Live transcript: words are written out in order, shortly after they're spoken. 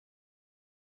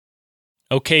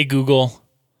Okay, Google,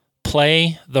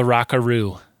 play the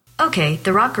Rockaroo. Okay,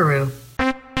 the Rockaroo.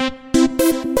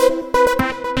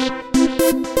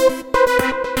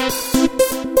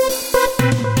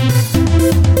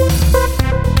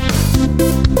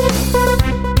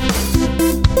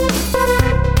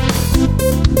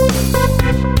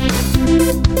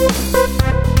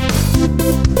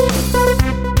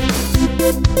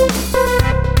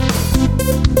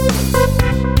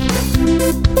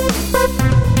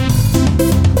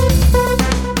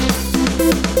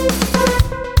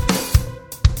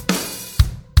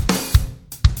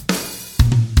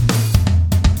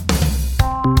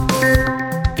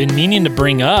 Been meaning to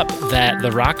bring up that the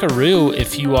Rockaroo,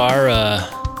 if you are a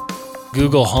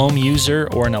Google Home user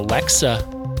or an Alexa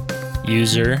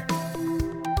user,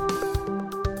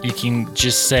 you can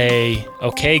just say,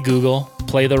 okay, Google,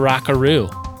 play the Rockaroo,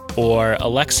 or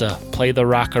Alexa, play the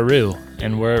Rockaroo,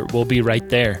 and we'll be right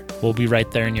there. We'll be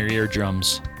right there in your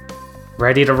eardrums.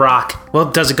 Ready to rock. Well,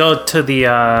 does it go to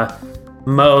the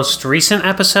most recent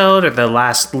episode, or the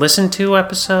last listened to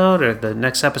episode, or the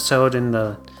next episode in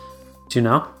the... Do you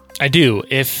know? I do.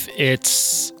 If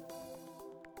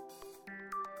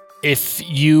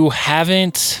you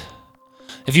haven't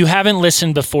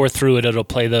listened before through it, it'll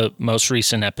play the most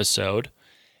recent episode.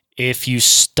 If you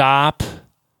stop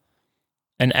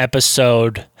an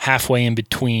episode halfway in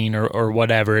between or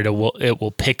whatever, it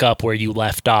will pick up where you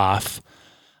left off.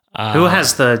 Who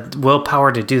has the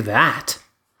willpower to do that?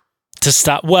 To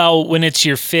stop? Well, when it's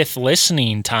your fifth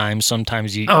listening time,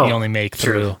 sometimes you only make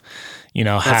through.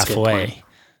 That's halfway.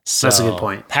 So that's a good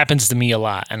point. Happens to me a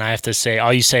lot, and I have to say,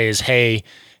 all you say is, hey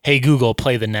Google,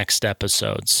 play the next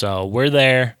episode. So we're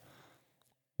there.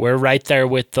 We're right there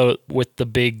with the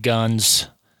big guns,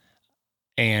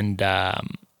 and they're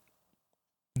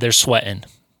sweating.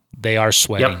 They are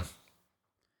sweating. Yep.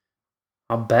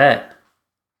 I'll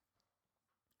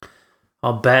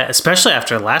bet, especially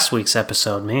after last week's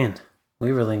episode, man.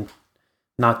 We really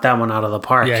knocked that one out of the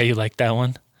park. Yeah, you like that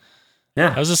one? Yeah.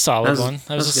 That was a solid one.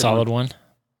 That was a solid one.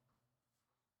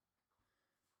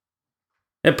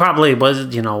 It probably was,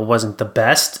 wasn't the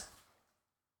best.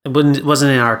 It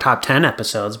wasn't in our top 10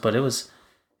 episodes, but it was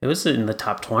in the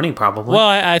top 20 probably. Well,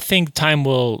 I think time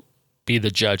will be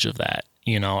the judge of that.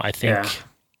 I think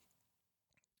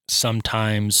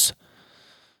sometimes,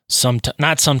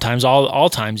 not sometimes, all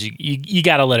times, you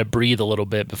got to let it breathe a little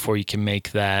bit before you can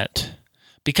make that.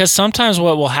 Because sometimes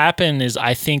what will happen is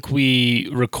I think we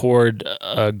record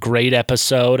a great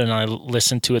episode and I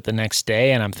listen to it the next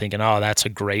day and I'm thinking, oh, that's a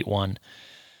great one.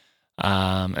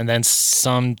 And then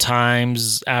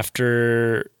sometimes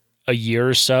after a year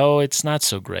or so, it's not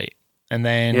so great. And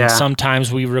then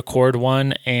sometimes we record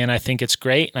one and I think it's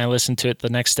great and I listen to it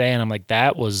the next day and I'm like,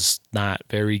 that was not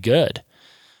very good.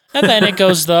 And then it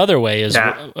goes the other way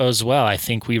as well. I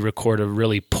think we record a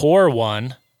really poor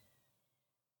one.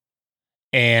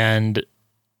 And,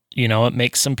 it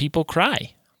makes some people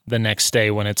cry the next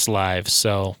day when it's live.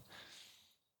 So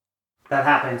that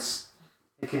happens.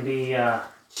 It can be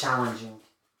challenging.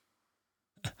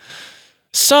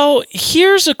 So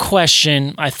here's a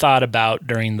question I thought about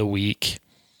during the week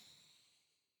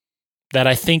that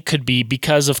I think could be,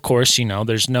 because of course,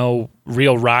 there's no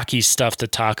real Rocky stuff to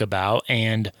talk about.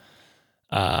 And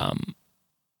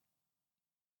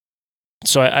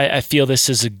so I feel this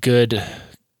is a good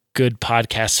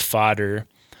podcast fodder.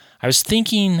 I was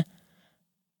thinking,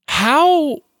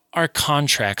 how are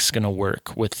contracts going to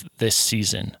work with this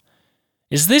season?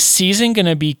 Is this season going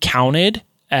to be counted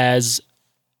as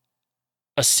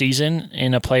a season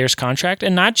in a player's contract?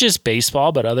 And not just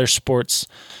baseball, but other sports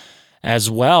as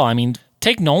well. I mean,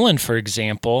 take Nolan, for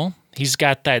example. He's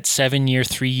got that 7-year,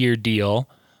 3-year deal.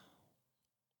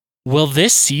 Will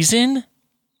this season,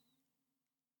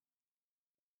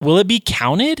 will it be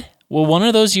counted? Will one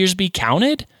of those years be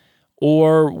counted,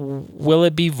 or will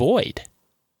it be void?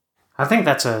 I think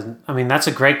that's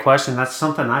a great question. That's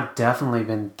something I've definitely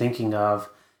been thinking of,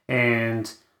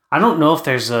 and I don't know if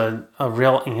there's a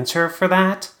real answer for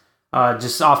that.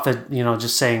 Just off the,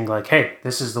 just saying like, hey,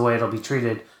 this is the way it'll be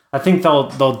treated. I think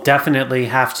they'll definitely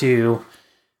have to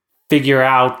figure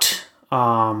out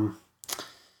some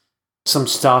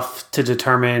stuff to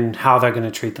determine how they're going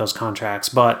to treat those contracts,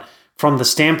 but from the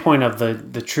standpoint of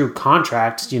the true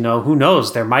contract, who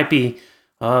knows? There might be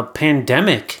a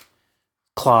pandemic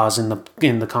clause in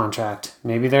the contract.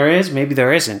 Maybe there is, maybe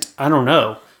there isn't. I don't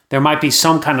know. There might be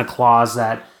some kind of clause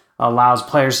that allows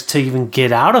players to even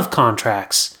get out of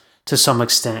contracts to some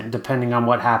extent, depending on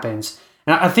what happens.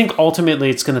 And I think ultimately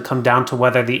it's going to come down to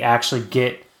whether they actually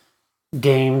get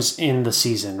games in the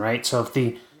season, right? So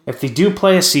if they do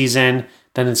play a season,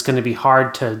 then it's going to be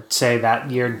hard to say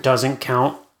that year doesn't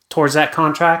count towards that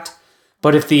contract.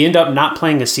 But if they end up not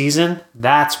playing a season,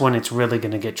 that's when it's really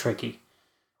going to get tricky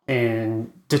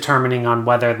in determining on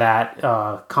whether that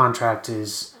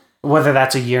whether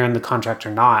that's a year in the contract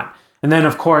or not. And then,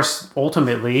 of course,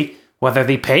 ultimately, whether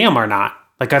they pay them or not.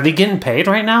 Like, are they getting paid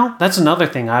right now? That's another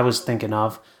thing I was thinking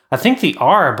of. I think they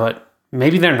are, but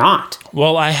maybe they're not.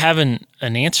 Well, I have an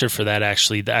answer for that,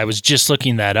 actually. I was just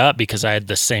looking that up because I had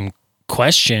the same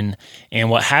question. And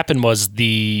what happened was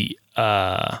the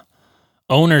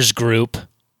owners group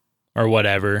or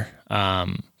whatever,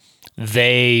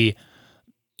 they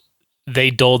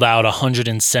doled out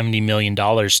 $170 million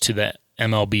to the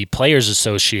MLB Players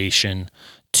Association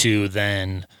to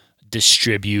then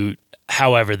distribute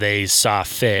however they saw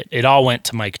fit. It all went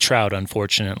to Mike Trout,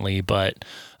 unfortunately, but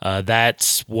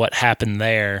that's what happened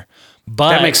there. But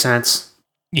that makes sense.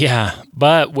 Yeah,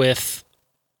 but with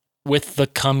the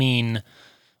coming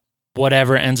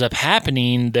whatever ends up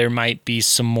happening, there might be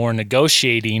some more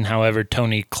negotiating. However,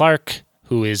 Tony Clark,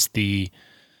 who is the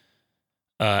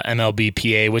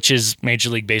MLBPA, which is Major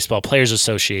League Baseball Players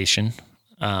Association,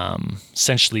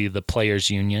 essentially the players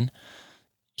union,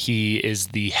 he is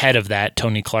the head of that.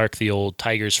 Tony Clark, the old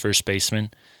Tigers first baseman,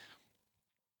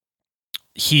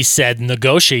 he said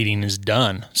negotiating is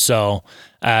done. So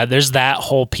there's that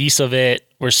whole piece of it.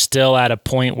 We're still at a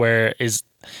point where is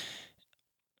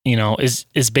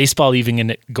baseball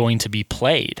even going to be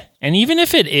played? And even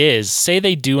if it is, say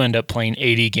they do end up playing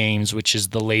 80 games, which is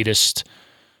the latest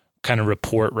kind of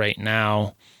report right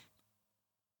now,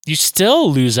 you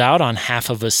still lose out on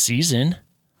half of a season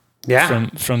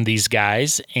from these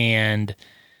guys. And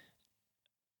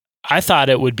I thought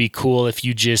it would be cool if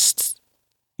you just,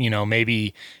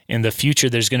 maybe in the future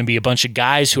there's going to be a bunch of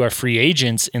guys who are free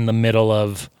agents in the middle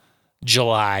of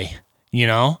July.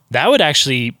 That would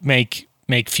actually make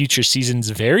future seasons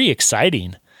very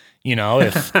exciting.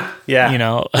 If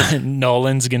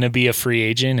Nolan's going to be a free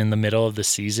agent in the middle of the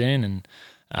season,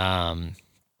 and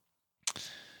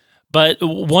but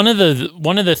one of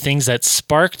the things that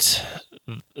sparked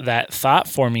that thought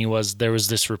for me was there was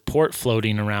this report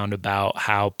floating around about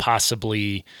how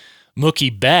possibly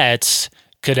Mookie Betts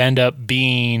could end up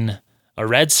being a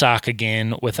Red Sox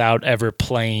again without ever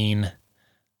playing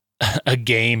a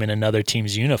game in another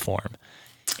team's uniform.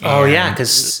 Oh, yeah,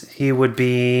 because he would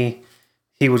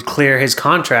clear his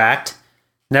contract,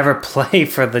 never play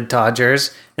for the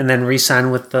Dodgers, and then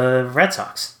re-sign with the Red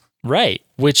Sox. Right,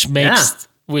 which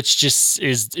just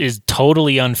is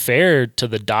totally unfair to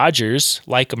the Dodgers,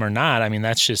 like them or not. I mean,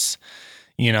 that's just,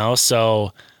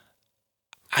 so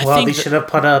I think they should have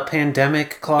put a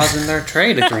pandemic clause in their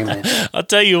trade agreement. I'll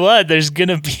tell you what, there's going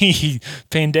to be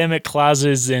pandemic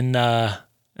clauses in the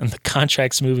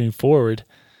contracts moving forward.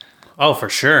 Oh, for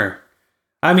sure.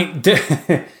 I mean,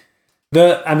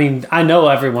 I know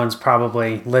everyone's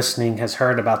probably listening has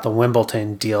heard about the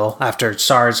Wimbledon deal. After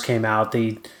SARS came out,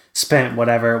 they spent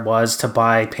whatever it was to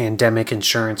buy pandemic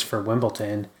insurance for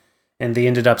Wimbledon, and they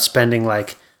ended up spending they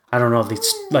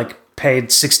paid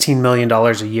 $16 million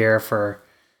a year for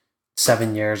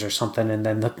 7 years or something, and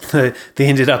then they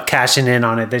ended up cashing in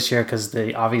on it this year because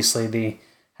they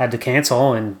had to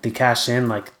cancel, and they cashed in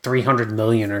like $300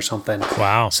 million or something.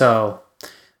 Wow! So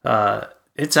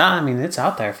it's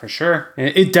out there for sure.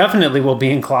 It definitely will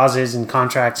be in clauses and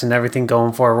contracts and everything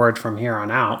going forward from here on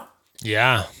out.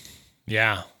 Yeah.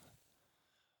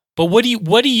 But what do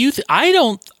you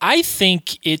I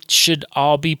think it should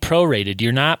all be prorated.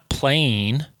 You're not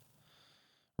playing,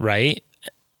 right?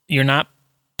 You're not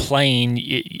playing.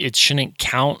 It shouldn't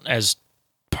count as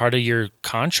part of your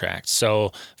contract.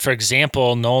 So, for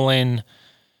example, Nolan,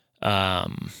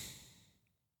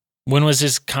 when was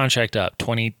his contract up?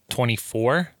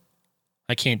 2024?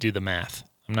 I can't do the math.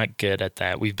 I'm not good at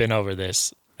that. We've been over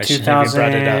this. I shouldn't have even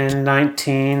brought it up.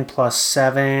 2019 plus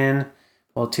 7.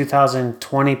 Well,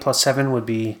 2020 plus 7 would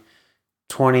be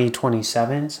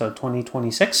 2027, so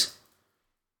 2026.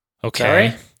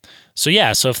 Okay.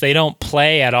 Sorry? So if they don't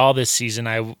play at all this season,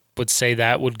 I would say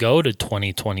that would go to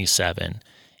 2027.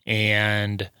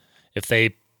 And if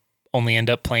they only end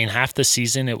up playing half the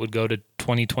season, it would go to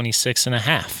 2026 and a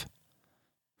half.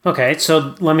 Okay,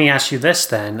 so let me ask you this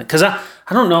then, because I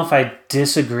don't know if I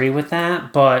disagree with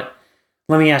that, but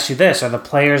let me ask you this. Are the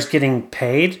players getting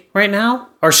paid right now,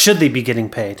 or should they be getting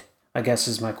paid, I guess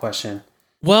is my question.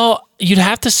 Well, you'd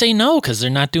have to say no because they're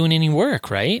not doing any work,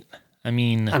 right? I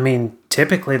mean,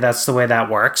 typically that's the way that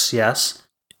works, yes.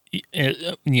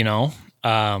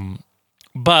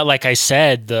 But like I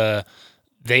said,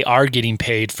 they are getting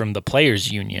paid from the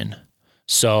players' union.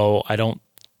 So I don't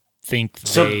think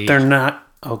they're not.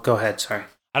 Oh, go ahead. Sorry.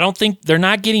 I don't think they're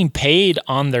not getting paid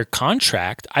on their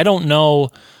contract. I don't know.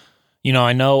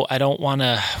 I know I don't want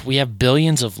to. We have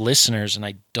billions of listeners, and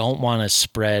I don't want to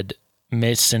spread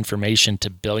misinformation to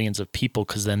billions of people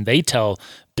because then they tell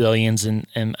billions,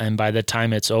 and by the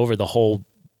time it's over, the whole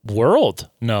world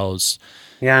knows.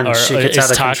 Yeah, and shit gets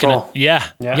out of control.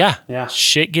 Yeah.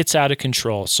 Shit gets out of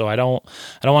control. So I don't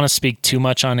want to speak too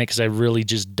much on it because I really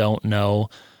just don't know.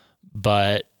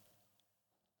 But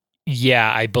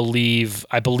yeah, I believe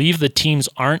the teams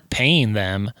aren't paying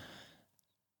them,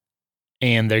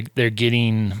 and they're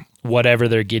getting whatever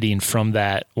they're getting from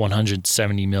that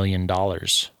 $170 million.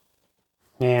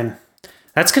 Man,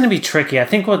 that's going to be tricky. I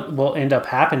think what will end up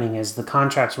happening is the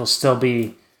contracts will still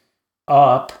be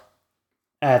up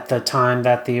at the time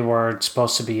that they were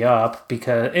supposed to be up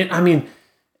because,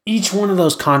 each one of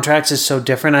those contracts is so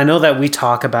different. I know that we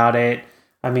talk about it.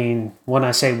 I mean, when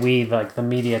I say we, like the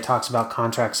media talks about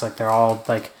contracts like they're all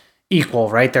like equal,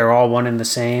 right? They're all one and the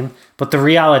same. But the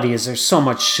reality is there's so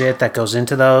much shit that goes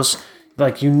into those.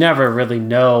 Like you never really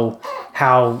know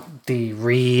how the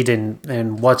read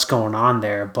and what's going on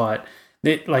there. But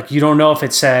you don't know if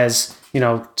it says,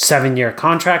 7-year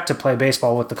contract to play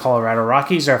baseball with the Colorado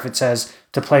Rockies or if it says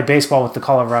to play baseball with the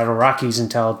Colorado Rockies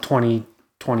until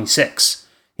 2026.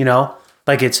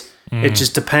 It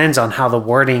just depends on how the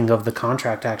wording of the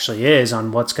contract actually is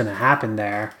on what's going to happen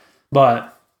there.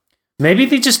 But maybe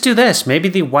they just do this. Maybe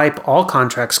they wipe all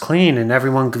contracts clean and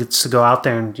everyone gets to go out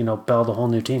there and, build a whole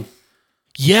new team.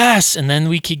 Yes, and then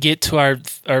we could get to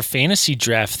our fantasy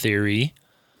draft theory.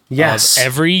 Yes.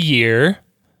 Every year,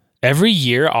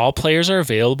 all players are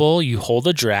available. You hold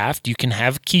a draft. You can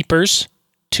have keepers,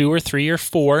 2 or 3 or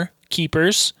 4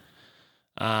 keepers.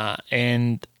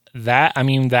 And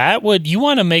that would, you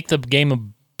want to make the game of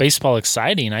baseball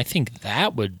exciting. I think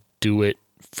that would do it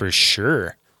for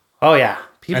sure. Oh yeah.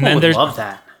 People would love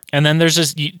that. And then there's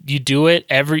this, you do it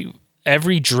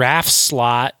every draft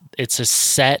slot. It's a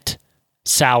set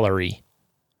salary.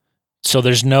 So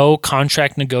there's no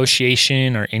contract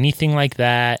negotiation or anything like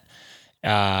that.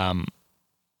 I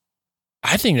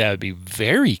think that would be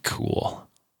very cool.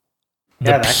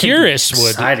 Yeah, the purists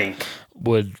exciting.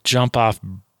 would jump off.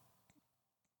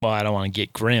 Well, I don't want to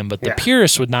get grim, but the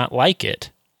purists would not like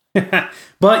it.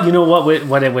 But you know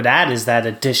what it would add is that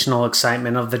additional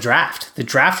excitement of the draft. The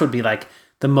draft would be like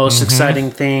the most exciting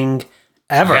thing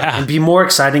ever. Yeah. It'd be more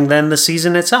exciting than the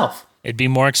season itself. It'd be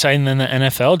more exciting than the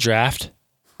NFL draft.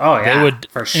 Oh, yeah, they would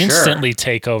for sure. instantly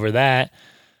take over that.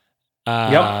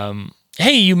 Yep.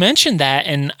 Hey, you mentioned that,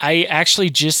 and I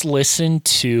actually just listened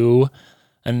to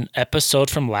an episode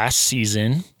from last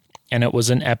season, and it was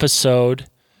an episode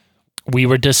we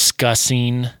were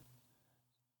discussing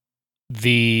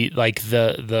I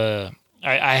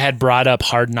had brought up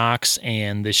Hard Knocks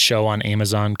and this show on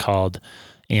Amazon called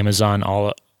Amazon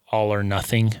All or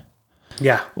Nothing.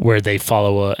 Yeah. Where they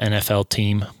follow a NFL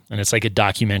team, and it's like a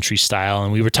documentary style.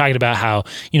 And we were talking about how,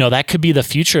 that could be the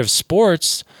future of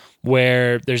sports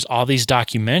where there's all these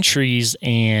documentaries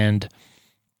and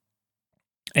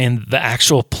the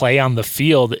actual play on the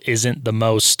field isn't the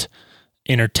most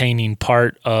entertaining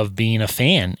part of being a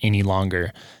fan any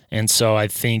longer. And so I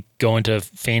think going to a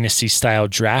fantasy style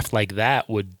draft like that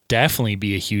would definitely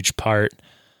be a huge part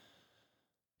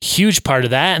of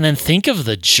that. And then think of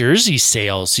the jersey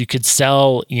sales. You could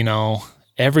sell,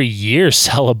 every year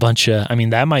sell a bunch of,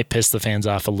 that might piss the fans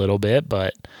off a little bit,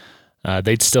 but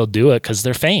they'd still do it because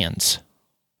they're fans.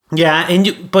 Yeah,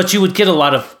 but you would get a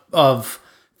lot of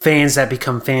fans that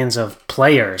become fans of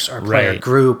players or player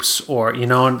groups or,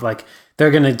 they're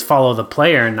going to follow the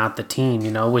player and not the team,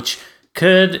 which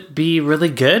could be really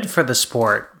good for the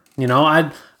sport.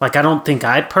 I don't think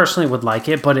I personally would like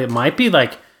it, but it might be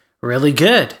really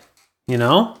good,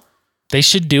 They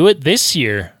should do it this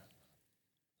year.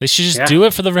 They should just do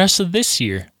it for the rest of this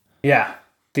year. Yeah,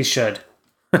 they should.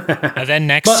 And then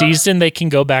next season, they can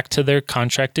go back to their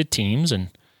contracted teams.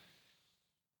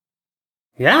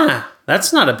 Yeah,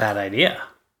 that's not a bad idea.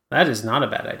 That is not a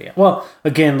bad idea. Well,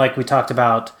 again, like we talked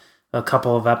about a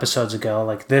couple of episodes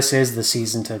ago, this is the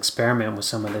season to experiment with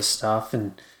some of this stuff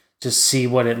and just see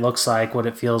what it looks like, what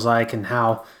it feels like, and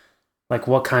how,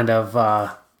 what kind of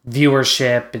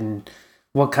viewership and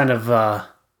what kind of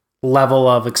level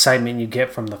of excitement you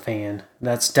get from the fan.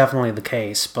 That's definitely the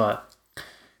case. But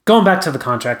going back to the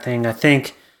contract thing, I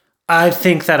think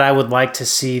that I would like to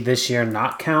see this year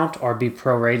not count or be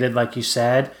prorated, like you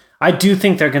said. I do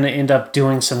think they're going to end up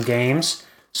doing some games,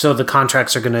 so the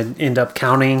contracts are going to end up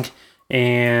counting,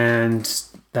 and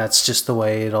that's just the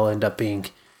way it'll end up being.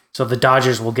 So the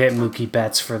Dodgers will get Mookie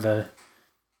Betts for the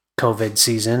COVID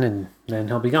season, and then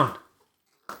he'll be gone.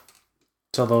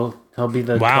 So he'll be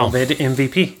the Wow. COVID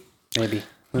MVP, maybe.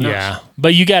 Who knows? Yeah,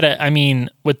 but you gotta. I mean,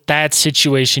 with that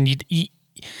situation,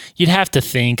 you'd have to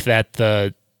think that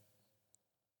the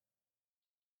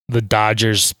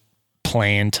Dodgers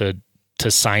plan to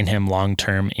sign him long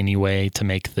term anyway to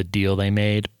make the deal they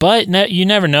made. But you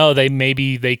never know. They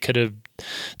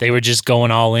were just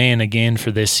going all in again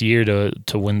for this year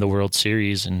to win the World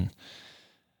Series, and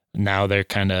now they're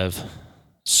kind of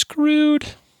screwed.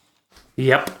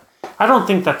 Yep. I don't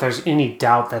think that there's any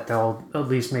doubt that they'll at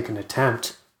least make an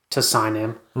attempt to sign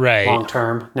him long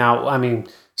term. Now, I mean,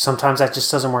 sometimes that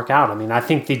just doesn't work out. I mean, I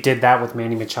think they did that with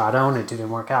Manny Machado and it didn't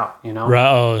work out,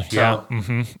 Oh, yeah.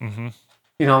 Mm-hmm.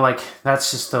 Like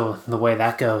that's just the way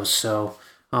that goes. So,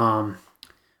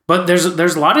 but there's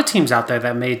a lot of teams out there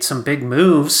that made some big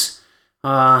moves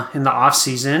in the off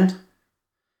season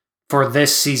for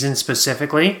this season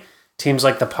specifically. Teams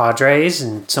like the Padres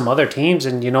and some other teams,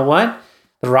 and you know what?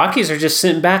 The Rockies are just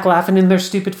sitting back laughing in their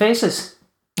stupid faces.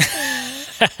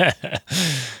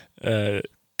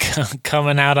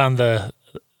 Coming out on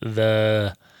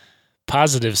the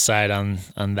positive side on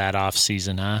that off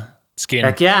season, huh? It's getting,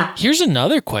 heck yeah. Here's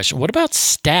another question. What about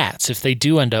stats if they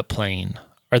do end up playing?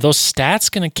 Are those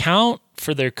stats going to count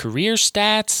for their career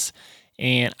stats?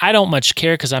 And I don't much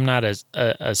care because I'm not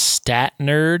a stat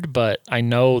nerd, but I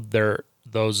know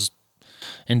those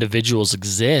individuals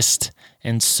exist.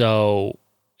 And so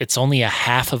it's only a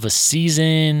half of a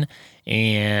season,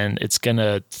 and it's going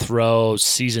to throw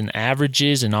season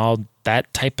averages and all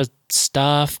that type of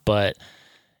stuff. But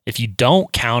if you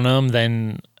don't count them,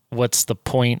 then what's the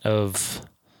point of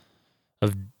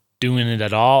doing it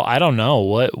at all? I don't know.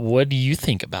 What do you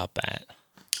think about that?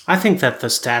 I think that the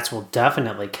stats will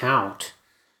definitely count.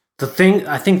 I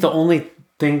think the only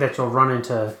thing that you'll run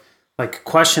into like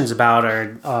questions about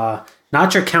are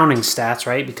not your counting stats,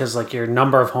 right? Because like your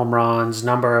number of home runs,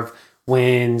 number of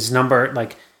wins,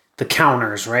 like the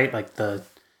counters, right? Like the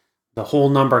whole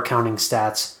number counting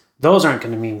stats, those aren't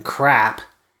going to mean crap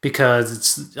because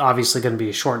it's obviously going to be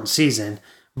a shortened season.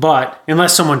 But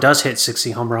unless someone does hit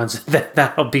 60 home runs,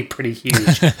 that'll be pretty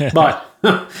huge. but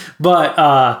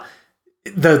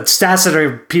the stats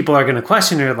that people are going to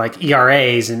question are like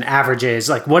ERAs and averages.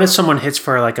 Like, what if someone hits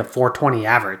for like a 420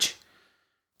 average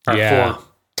or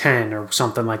 410 or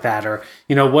something like that? Or,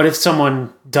 what if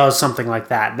someone does something like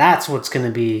that? That's what's going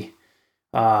to be,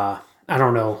 I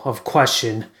don't know, of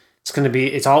question. It's going to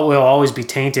be, will always be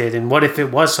tainted. And what if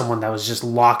it was someone that was just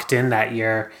locked in that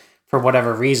year for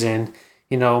whatever reason?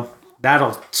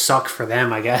 That'll suck for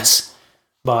them, I guess.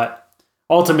 But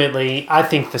ultimately, I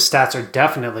think the stats are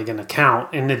definitely going to count,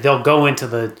 and they'll go into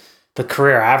the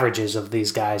career averages of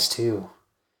these guys too,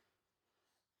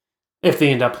 if they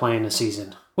end up playing a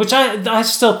season, which I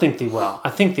still think they will. I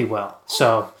think they will.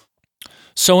 So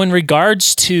in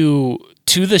regards to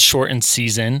the shortened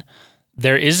season,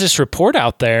 there is this report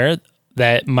out there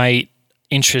that might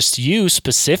interest you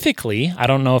specifically. I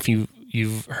don't know if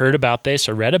you've heard about this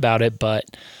or read about it, but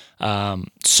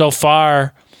so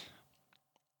far,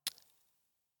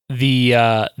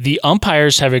 the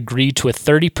umpires have agreed to a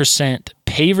 30%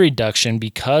 pay reduction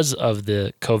because of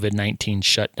the COVID-19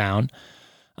 shutdown.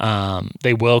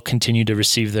 They will continue to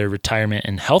receive their retirement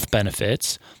and health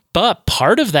benefits, but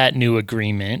part of that new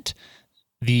agreement,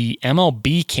 the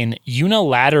MLB can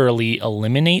unilaterally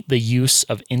eliminate the use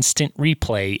of instant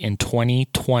replay in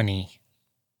 2020.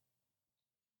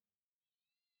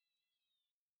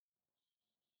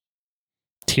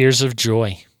 Tears of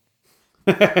joy.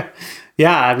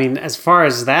 Yeah, I mean, as far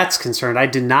as that's concerned, I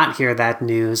did not hear that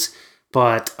news,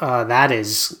 but that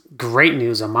is great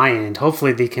news on my end.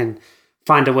 Hopefully they can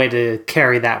find a way to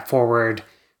carry that forward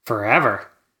forever.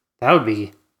 That would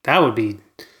be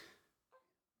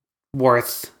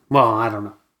worth, well, I don't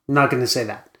know. I'm not going to say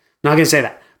that.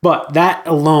 But that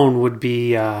alone would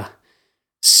be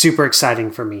super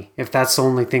exciting for me if that's the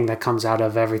only thing that comes out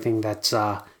of everything that's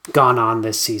gone on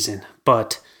this season.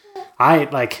 But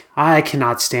I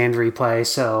cannot stand replay,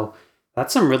 so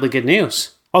that's some really good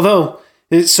news. Although,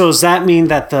 so does that mean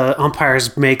that the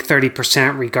umpires make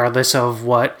 30% regardless of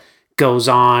what goes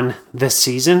on this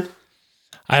season?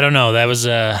 I don't know. That was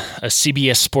a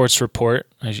CBS Sports report.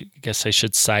 I guess I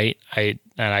should cite. I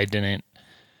didn't.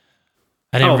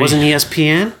 It wasn't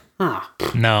ESPN?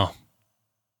 No.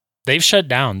 They've shut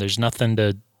down. There's nothing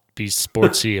to be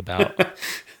sportsy about.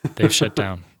 They've shut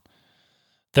down.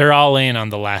 They're all in on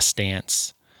The Last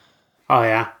Dance. Oh,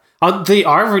 yeah. The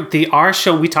R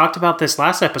show, we talked about this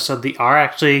last episode. The R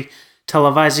actually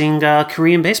televising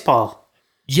Korean baseball.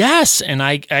 Yes, and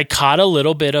I caught a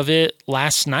little bit of it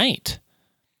last night.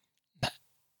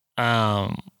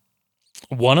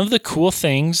 one of the cool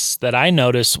things that I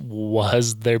noticed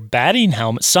was their batting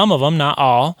helmet. Some of them, not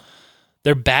all,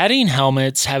 their batting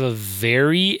helmets have a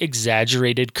very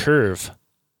exaggerated curve,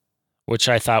 which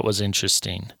I thought was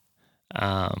interesting.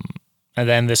 And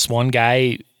then this one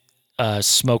guy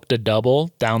smoked a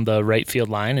double down the right field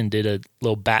line and did a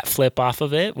little bat flip off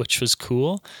of it, which was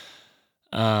cool.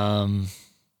 That's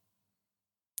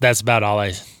about all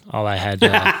I had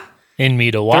in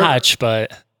me to watch,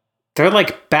 but they're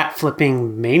like bat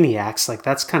flipping maniacs. Like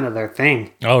that's kind of their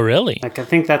thing. Oh, really? Like I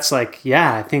think that's like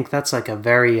a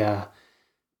very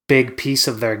big piece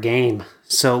of their game.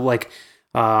 So like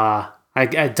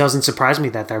it doesn't surprise me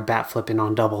that they're bat flipping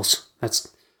on doubles. That's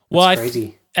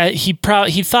crazy. He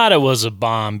thought it was a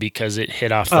bomb because it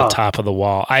hit off the top of the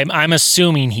wall. I'm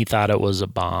assuming he thought it was a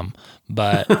bomb,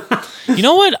 but you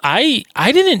know what? I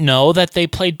didn't know that they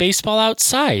played baseball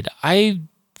outside. I,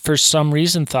 for some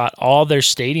reason, thought all their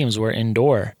stadiums were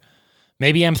indoor.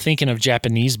 Maybe I'm thinking of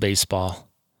Japanese baseball.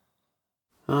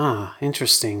 Ah,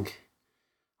 interesting.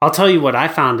 I'll tell you what I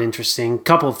found interesting.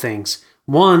 Couple of things.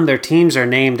 One, their teams are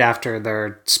named after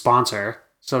their sponsor,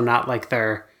 so not like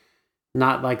their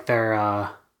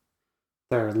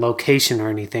location or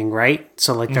anything, right?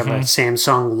 So like they're the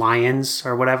Samsung Lions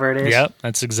or whatever it is. Yep,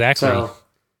 that's exactly.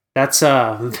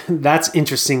 So that's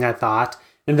interesting, I thought.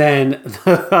 And then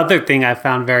the other thing I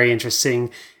found very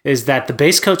interesting is that the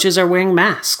base coaches are wearing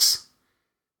masks.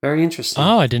 Very interesting.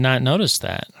 Oh, I did not notice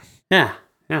that. Yeah.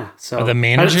 So are the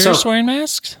managers wearing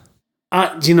masks?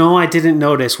 I didn't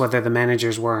notice whether the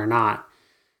managers were or not.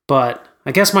 But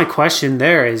I guess my question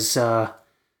there is,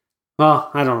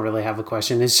 well, I don't really have a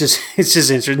question. It's just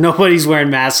interesting. Nobody's wearing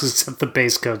masks except the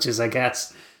base coaches, I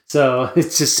guess. So it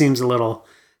just seems a little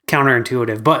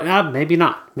counterintuitive. But maybe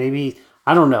not. Maybe,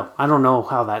 I don't know. I don't know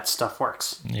how that stuff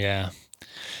works. Yeah.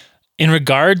 In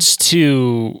regards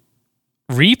to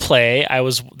replay,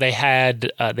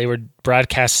 they were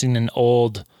broadcasting an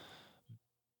old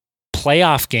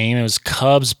playoff game. It was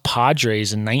Cubs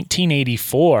Padres in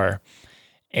 1984,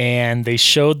 and they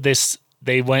showed this.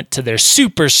 They went to their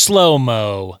super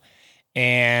slow-mo,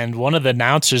 and one of the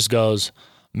announcers goes,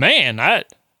 "Man, I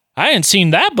hadn't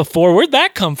seen that before. Where'd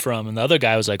that come from?" And the other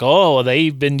guy was like, "Oh,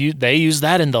 they use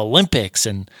that in the Olympics."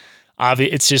 And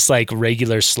it's just like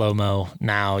regular slow-mo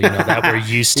now, that we're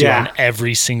used to on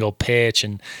every single pitch.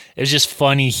 And it was just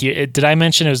funny here. Did I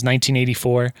mention it was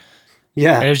 1984?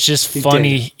 Yeah. It was just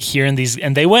funny hearing these,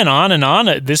 and they went on and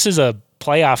on. This is a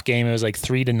playoff game. It was like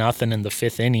 3-0 in the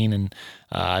fifth inning, and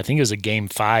I think it was a game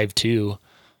 5 too.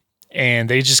 And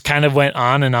they just kind of went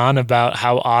on and on about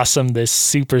how awesome this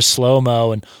super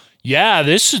slow-mo, and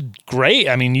this is great.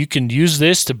 I mean, you can use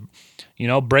this to,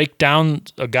 break down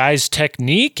a guy's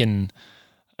technique, and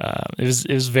it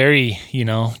was very,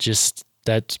 just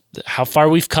that how far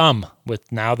we've come with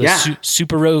now the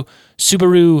Subaru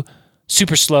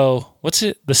super slow. What's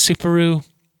it? The Subaru.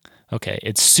 Okay,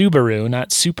 it's Subaru,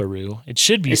 not Subaru. It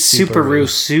should be Subaru.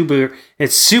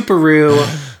 It's Subaru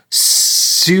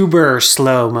super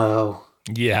slow-mo.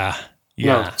 Yeah.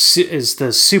 No, is the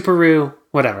Subaru,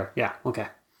 whatever. Yeah, okay.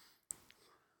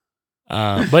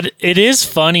 But it is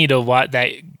funny to watch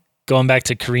that, going back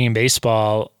to Korean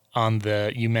baseball,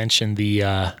 you mentioned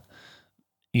the,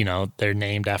 they're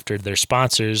named after their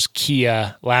sponsors,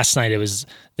 Kia. Last night it was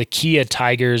the Kia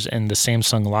Tigers and the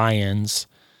Samsung Lions.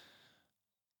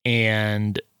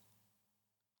 And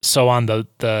so on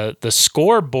the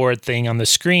scoreboard thing on the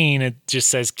screen, it just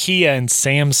says Kia and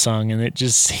Samsung, and it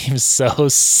just seems so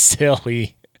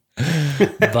silly.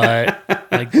 But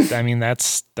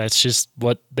that's just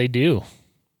what they do.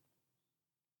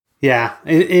 Yeah,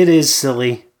 it is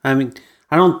silly. I mean,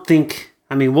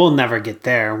 we'll never get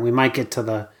there. We might get to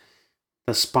the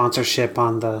sponsorship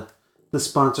on the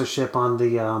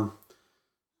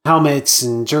helmets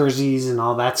and jerseys and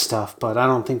all that stuff, but I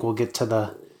don't think we'll get to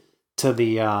the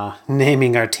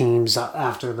naming our teams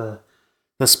after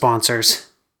the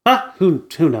sponsors. Who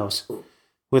knows?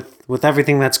 With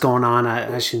everything that's going on,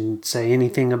 I shouldn't say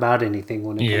anything about anything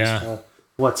when it comes to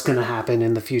what's going to happen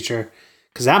in the future,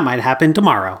 because that might happen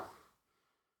tomorrow.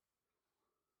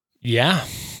 Yeah.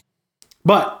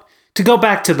 But to go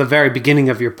back to the very beginning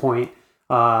of your point,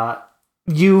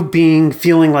 you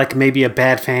feeling like maybe a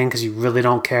bad fan because you really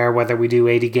don't care whether we do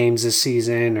 80 games this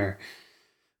season or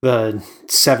the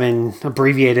 7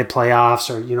 abbreviated playoffs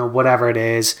or, whatever it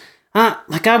is.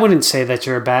 I wouldn't say that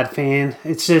you're a bad fan.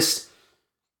 It's just,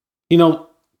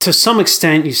 to some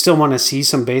extent you still want to see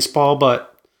some baseball,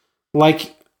 but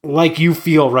like you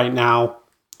feel right now,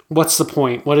 what's the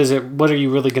point? What is it? What are you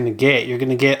really going to get? You're going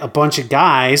to get a bunch of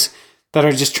guys that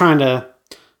are just trying to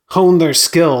hone their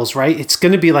skills, right? It's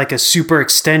going to be like a super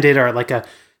extended or like a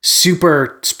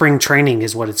super spring training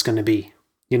is what it's going to be,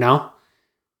 you know?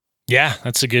 Yeah,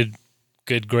 that's a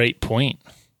great point.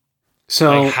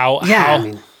 So, like I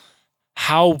mean,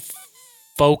 how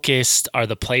focused are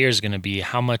the players going to be?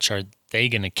 How much are they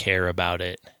going to care about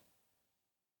it?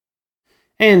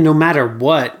 and no matter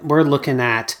what, we're looking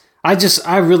at,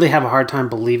 I really have a hard time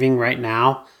believing right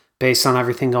now, based on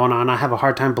everything going on, I have a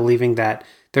hard time believing that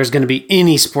there's going to be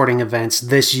any sporting events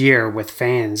this year with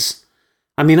fans.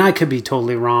 I mean, I could be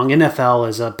totally wrong. NFL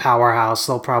is a powerhouse.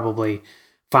 They'll probably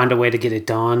find a way to get it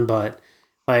done, but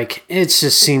like, it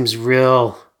just seems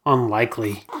real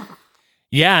unlikely.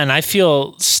 Yeah, and I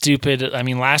feel stupid. I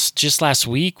mean, last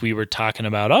week we were talking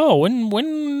about,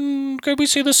 when could we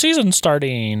see the season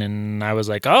starting? And I was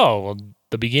like, well,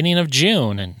 the beginning of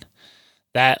June, and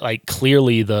that, like,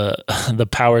 clearly the the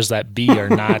powers that be are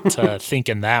not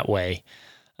thinking that way.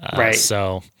 Right.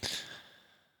 So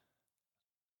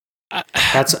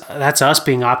that's us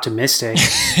being optimistic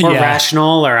or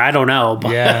rational, or I don't know,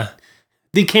 but yeah,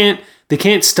 they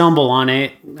can't stumble on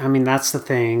it. I mean, that's the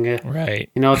thing. right.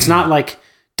 You know, it's not like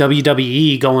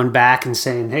WWE going back and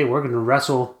saying, "Hey, we're going to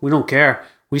wrestle. We don't care.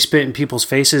 We spit in people's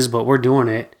faces, but we're doing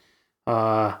it."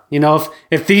 You know,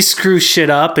 if these screw shit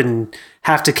up and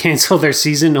have to cancel their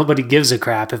season, nobody gives a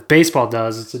crap. If baseball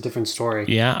does, it's a different story.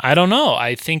 Yeah, I don't know.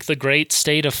 I think the great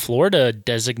state of Florida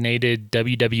designated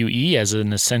WWE as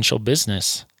an essential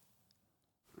business.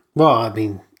 Well, I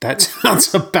mean, that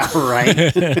sounds about right.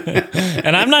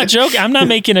 And I'm not joking. I'm not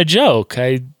making a joke.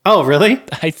 Oh, really?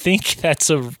 I think that's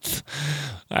so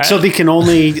they can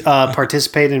only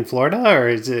participate in Florida, or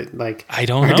is it like, I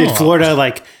don't know. Did Florida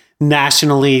like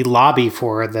nationally lobby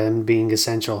for them being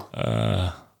essential?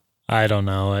 I don't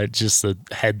know. It's just a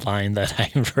headline that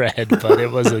I read, but it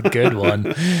was a good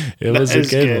one. It was a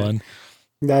good one.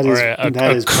 That or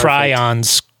is a cryon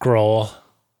scroll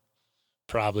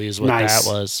probably is what Nice.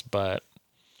 that was. But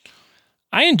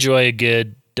I enjoy a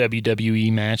good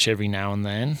WWE match every now and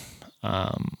then.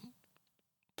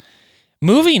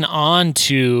 Moving on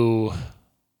to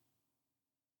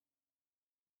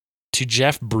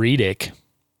Jeff Breedick.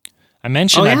 I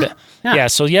mentioned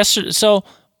So yesterday,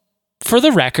 for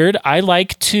the record, I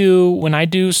like to, when I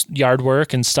do yard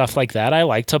work and stuff like that, I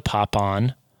like to pop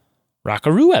on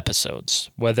Rockaroo episodes,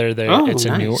 whether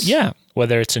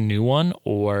it's a new one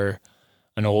or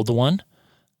an old one.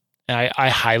 I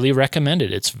highly recommend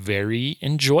it. It's very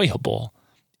enjoyable.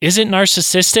 Is it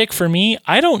narcissistic for me?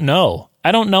 I don't know.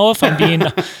 I don't know if I'm being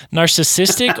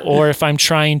narcissistic or if I'm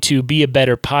trying to be a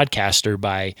better podcaster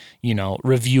by,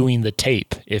 reviewing the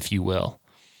tape, if you will.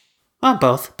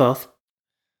 Both.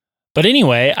 But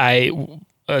anyway,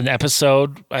 an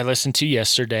episode I listened to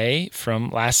yesterday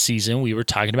from last season, we were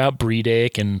talking about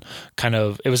Breedick and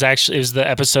it was the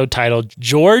episode titled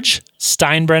George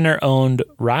Steinbrenner Owned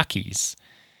Rockies.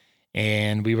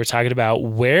 And we were talking about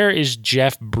where is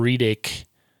Jeff Breedick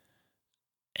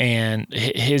and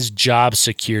his job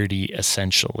security,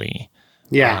 essentially.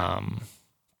 Yeah.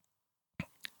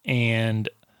 And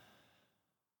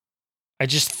I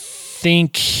just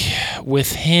think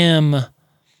with him,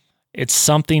 it's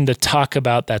something to talk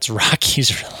about that's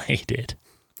Rockies related.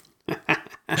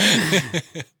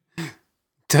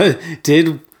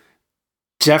 Did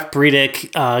Jeff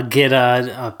Breedick get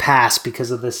a pass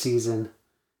because of this season?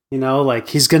 You know, like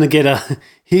he's basically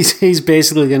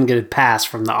going to get a pass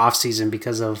from the offseason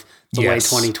because of the way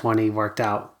 2020 worked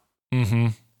out. Mm-hmm.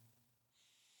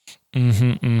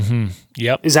 Mm-hmm. Mm-hmm.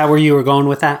 Yep. Is that where you were going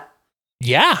with that?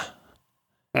 Yeah.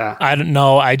 I don't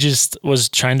know. I just was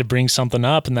trying to bring something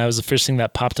up, and that was the first thing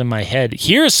that popped in my head.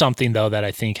 Here's something, though, that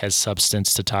I think has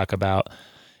substance to talk about.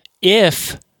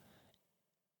 If,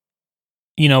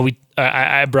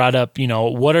 I brought up,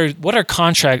 what are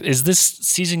contract? Is this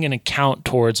season going to count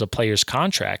towards a player's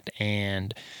contract?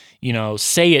 And,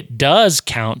 say it does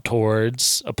count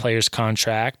towards a player's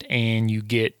contract, and you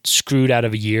get screwed out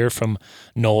of a year from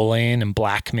Nolan and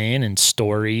Blackman and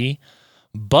Story,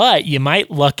 but you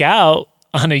might luck out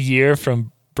on a year from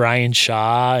Brian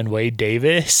Shaw and Wade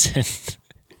Davis.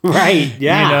 Right,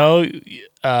 yeah.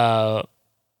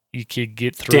 You could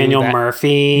get through Daniel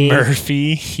Murphy,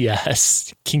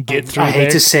 yes. Can get through I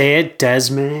hate to say it,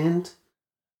 Desmond.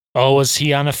 Oh, was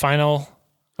he on a final?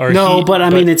 Or no, but I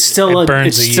mean, it's still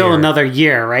another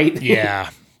year, right? Yeah.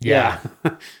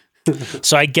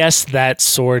 So I guess that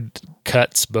sword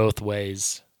cuts both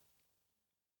ways.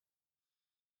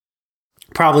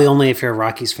 Probably only if you're a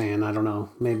Rockies fan. I don't know.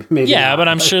 Maybe. Yeah, not, but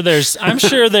I'm sure there's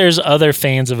other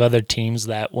fans of other teams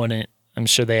that wouldn't. I'm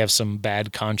sure they have some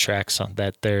bad contracts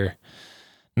that they're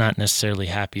not necessarily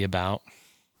happy about.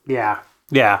 Yeah.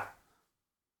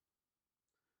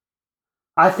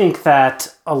 I think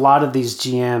that a lot of these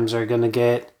GMs are going to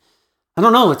get, I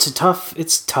don't know, it's a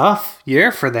tough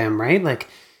year for them, right? Like,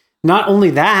 not only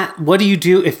that, what do you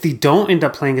do if they don't end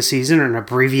up playing a season or an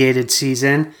abbreviated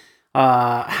season?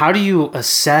 How do you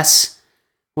assess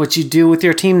what you do with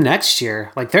your team next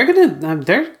year? Like,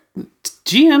 they're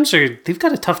GMs they've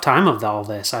got a tough time of all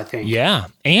this, I think. Yeah.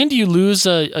 And you lose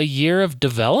a year of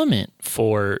development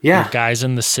for your guys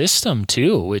in the system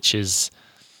too, which is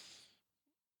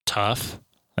tough.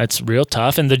 That's real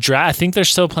tough. And the draft, I think they're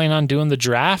still planning on doing the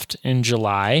draft in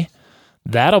July.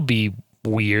 That'll be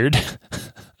weird.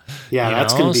 Yeah,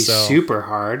 that's going to be super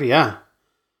hard. Yeah.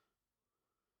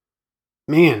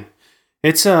 Man,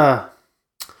 it's all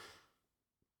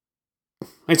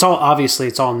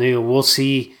new. We'll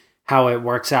see how it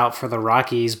works out for the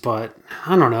Rockies, but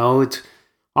I don't know.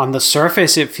 On the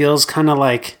surface, it feels kind of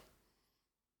like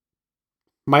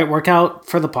might work out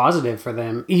for the positive for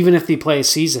them, even if they play a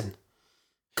season.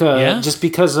 Just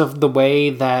because of the way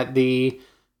that they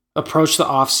approach the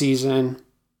offseason.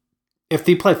 If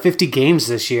they play 50 games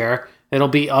this year, it'll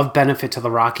be of benefit to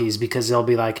the Rockies because they'll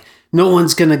be like, no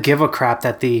one's going to give a crap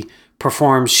that they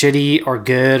perform shitty or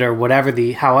good or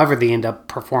however they end up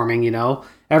performing,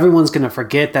 Everyone's going to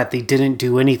forget that they didn't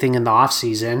do anything in the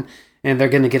offseason, and they're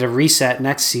going to get a reset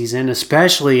next season,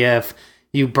 especially if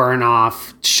you burn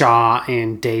off Shaw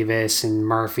and Davis and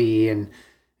Murphy and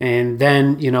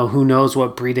then, who knows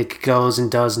what Breedick goes and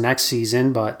does next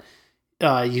season, but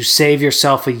you save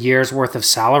yourself a year's worth of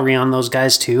salary on those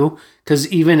guys too, because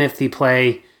even if they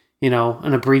play,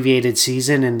 an abbreviated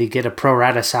season and they get a pro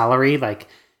rata salary,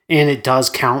 and it does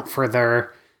count for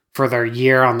their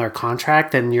year on their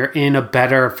contract, then you're in a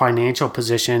better financial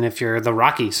position if you're the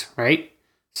Rockies, right?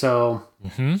 So,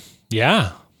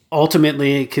 yeah,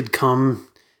 ultimately it could come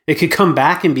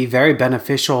back and be very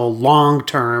beneficial long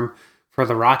term for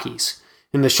the Rockies.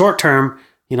 In the short term,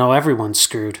 everyone's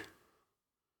screwed.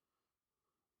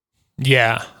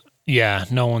 Yeah.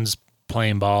 No one's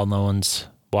playing ball. No one's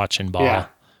watching ball. Yeah.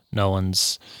 No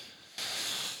one's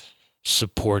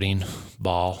supporting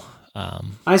ball.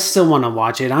 I still want to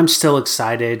watch it. I'm still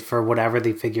excited for whatever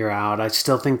they figure out. I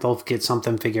still think they'll get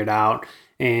something figured out,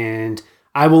 and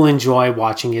I will enjoy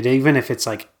watching it, even if it's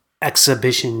like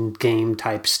exhibition game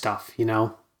type stuff, Yeah.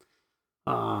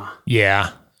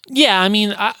 I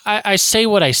mean, I say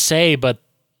what I say, but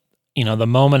the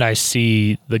moment I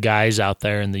see the guys out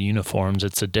there in the uniforms,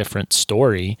 it's a different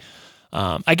story.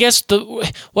 I guess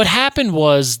what happened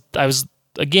was I was,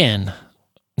 again,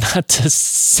 not to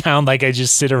sound like I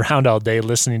just sit around all day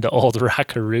listening to old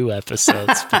Rockaroo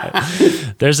episodes, but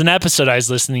there's an episode I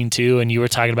was listening to, and you were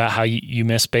talking about how you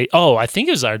miss baseball. Oh, I think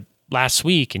it was our last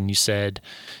week, and you said,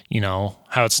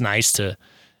 how it's nice to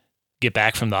get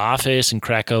back from the office and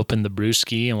crack open the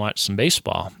brewski and watch some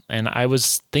baseball. And I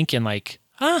was thinking I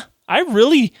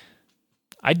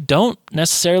don't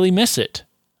necessarily miss it.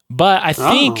 But I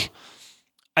think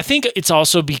it's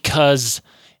also because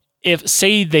if,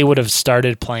 say, they would have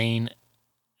started playing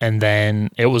and then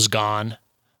it was gone,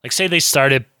 like say they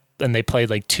started and they played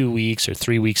like 2 weeks or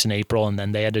 3 weeks in April and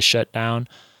then they had to shut down,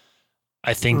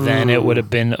 I think then it would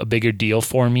have been a bigger deal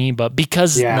for me. But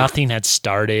because nothing had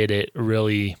started, it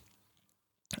really,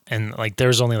 and like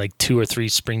there's only like 2 or 3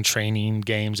 spring training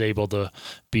games able to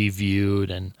be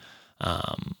viewed, and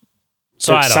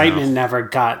so the excitement never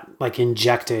got like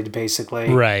injected, basically,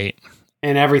 right?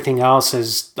 And everything else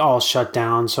is all shut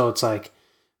down. So it's like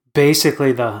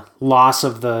basically the loss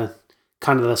of the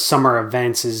kind of the summer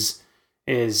events is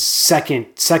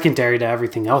secondary to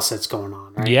everything else that's going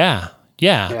on, right? Yeah.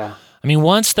 I mean,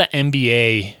 once the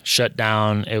NBA shut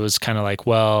down, it was kind of like,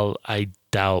 well, I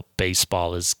doubt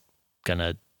baseball is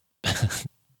gonna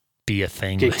be a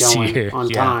thing this year on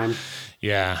time.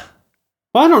 Yeah.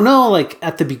 Well, I don't know. Like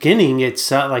at the beginning, it's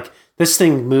like this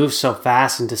thing moves so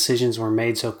fast and decisions were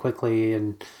made so quickly.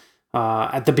 And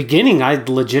at the beginning, I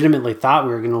legitimately thought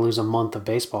we were going to lose a month of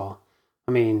baseball.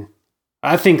 I mean,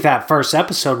 I think that first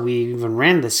episode we even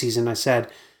ran this season, I said,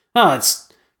 oh, it's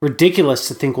ridiculous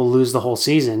to think we'll lose the whole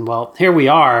season. Well, here we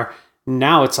are.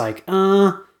 Now it's like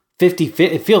 50-50.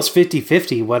 It feels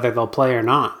 50-50 whether they'll play or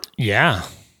not. Yeah.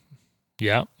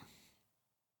 Yeah.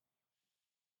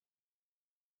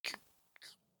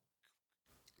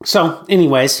 So,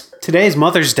 anyways, today's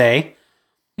Mother's Day.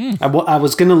 I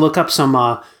was going to look up some,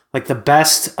 like the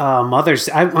best Mother's...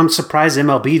 I'm surprised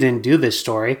MLB didn't do this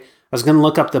story. I was going to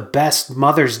look up the best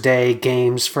Mother's Day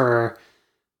games for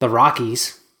the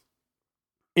Rockies.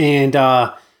 And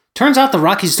turns out the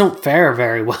Rockies don't fare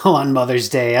very well on Mother's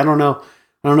Day. I don't know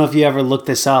if you ever looked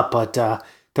this up, but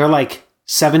they're like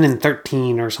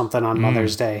 7-13 or something on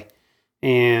Mother's Day.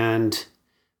 And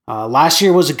Last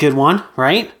year was a good one,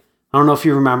 right? I don't know if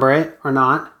you remember it or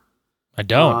not. I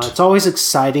don't. It's always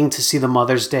exciting to see the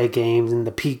Mother's Day games and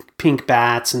the pink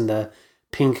bats and the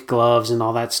pink gloves and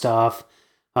all that stuff.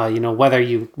 Whether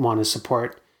you want to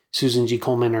support Susan G.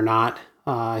 Komen or not.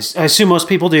 I assume most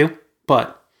people do,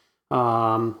 but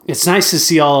it's nice to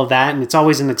see all of that, and it's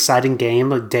always an exciting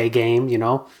game, a day game,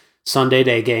 Sunday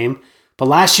day game. But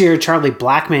last year, Charlie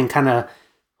Blackmon kind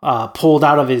of pulled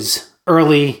out of his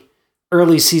early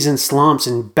season slumps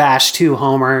and bashed 2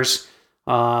 homers.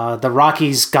 The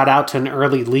Rockies got out to an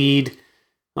early lead.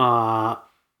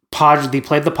 They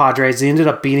played the Padres. They ended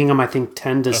up beating them, I think,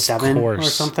 10-7 or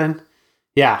something.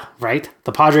 Yeah, right.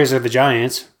 The Padres are the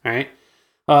Giants, right?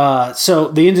 So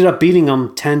they ended up beating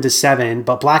them 10-7.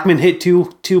 But Blackmon hit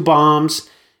two bombs,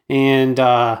 and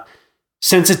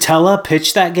Sensatella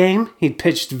pitched that game. He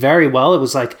pitched very well. It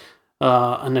was like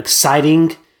an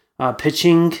exciting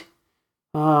pitching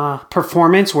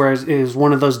performance, where it was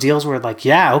one of those deals where like,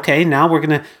 yeah, okay, now we're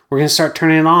gonna start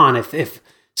turning it on. If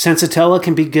Sensatella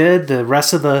can be good, the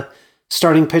rest of the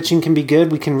starting pitching can be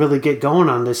good, we can really get going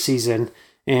on this season.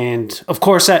 And of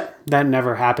course that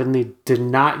never happened. They did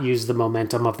not use the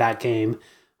momentum of that game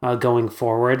going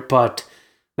forward. But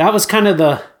that was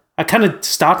I kind of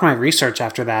stopped my research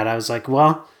after that. I was like,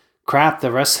 well, crap,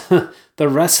 the rest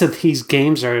of these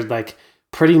games are like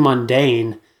pretty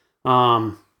mundane.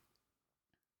 I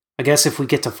guess if we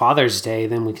get to Father's Day,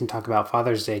 then we can talk about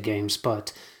Father's Day games.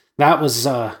 But that was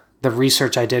the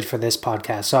research I did for this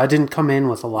podcast. So I didn't come in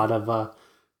with a lot of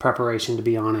preparation, to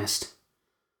be honest.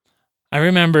 I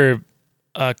remember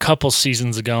a couple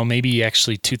seasons ago, maybe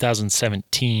actually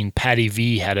 2017, Patty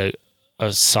V had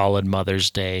a solid Mother's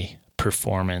Day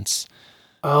performance.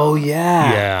 Oh,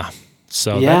 yeah. Yeah.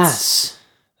 So yes.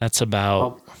 that's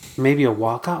about... maybe a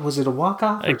walk-off? Was it a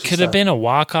walk-off? It could have been a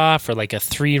walk-off or like a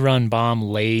 3-run bomb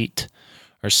late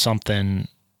or something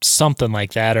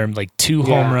like that, or like 2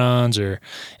 home runs, or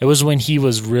it was when he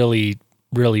was really,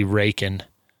 really raking.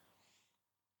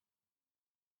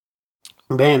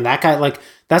 Man, that guy, like,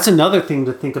 that's another thing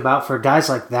to think about for guys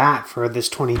like that for this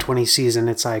 2020 season.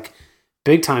 It's like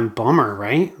big time bummer,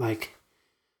 right? Like,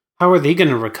 how are they going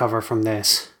to recover from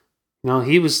this?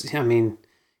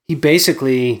 He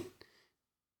basically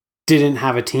didn't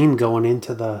have a team going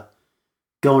into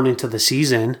the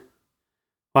season.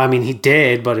 Well, I mean, he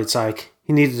did, but it's like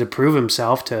he needed to prove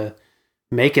himself to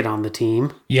make it on the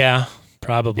team. Yeah,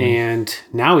 probably. And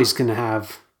now he's going to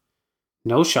have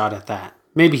no shot at that.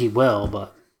 Maybe he will,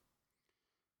 but...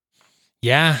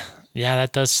 Yeah,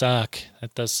 that does suck.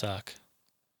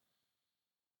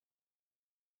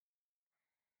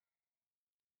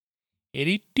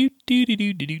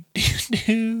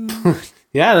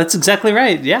 Yeah, that's exactly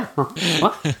right. Yeah.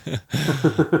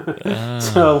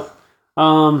 So,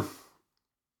 I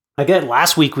guess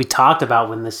last week we talked about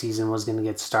when the season was going to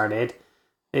get started.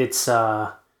 It's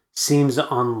seems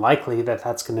unlikely that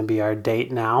that's going to be our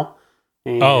date now.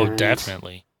 And,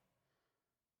 definitely.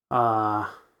 I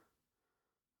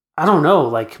don't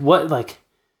know.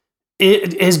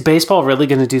 Is baseball really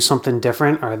going to do something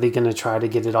different? Or are they going to try to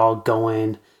get it all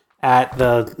going at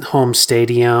the home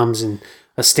stadiums and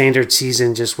a standard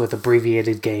season just with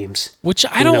abbreviated games? Which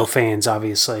I don't... no fans,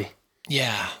 obviously.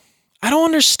 Yeah. I don't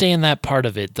understand that part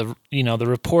of it. The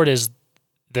report is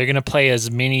they're going to play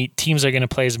teams are going to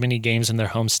play as many games in their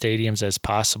home stadiums as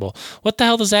possible. What the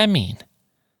hell does that mean?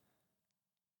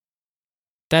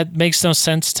 That makes no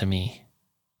sense to me.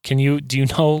 Can you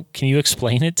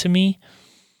explain it to me?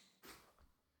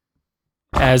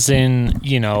 As in,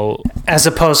 as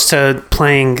opposed to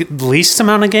playing the least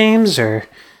amount of games, or...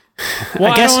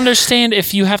 Well, I don't understand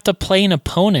if you have to play an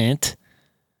opponent.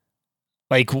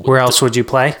 Like, where else would you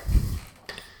play?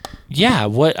 Yeah,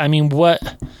 what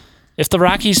if the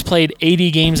Rockies played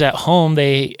 80 games at home,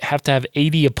 they have to have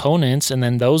 80 opponents, and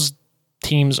then those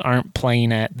teams aren't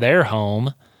playing at their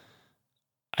home.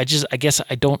 I guess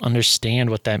I don't understand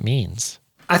what that means.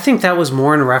 I think that was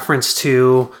more in reference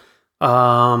to,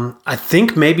 I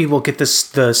think maybe we'll get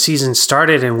the season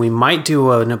started and we might do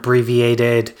an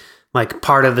abbreviated, like,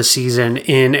 part of the season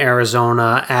in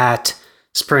Arizona at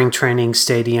spring training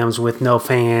stadiums with no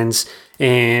fans,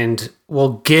 and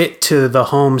we'll get to the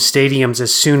home stadiums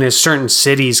as soon as certain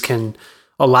cities can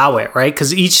allow it, right?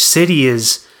 Because each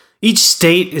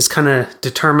state is kind of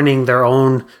determining their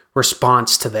own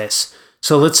response to this.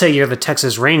 So let's say you're the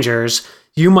Texas Rangers,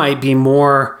 you might be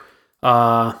more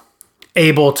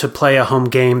able to play a home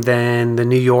game than the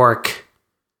New York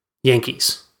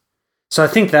Yankees. So I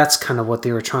think that's kind of what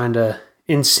they were trying to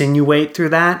insinuate through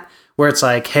that, where it's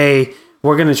like, hey,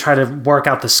 we're going to try to work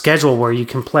out the schedule where you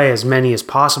can play as many as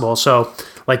possible. So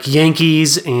like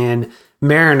Yankees and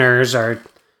Mariners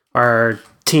are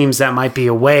teams that might be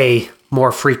away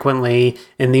more frequently,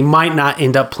 and they might not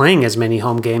end up playing as many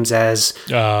home games as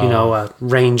a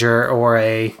Ranger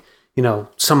or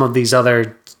some of these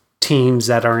other teams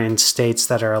that are in states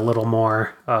that are a little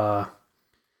more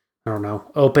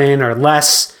open or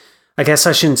less. I guess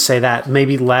I shouldn't say that.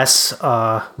 Maybe less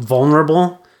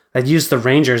vulnerable. I'd use the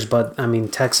Rangers, but I mean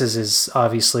Texas is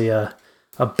obviously a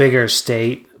bigger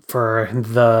state for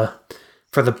the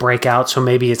breakout. So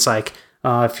maybe it's like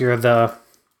if you're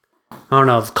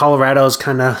Colorado's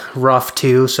kind of rough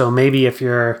too. So maybe if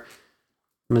you're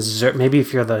Missouri, maybe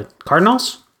if you're the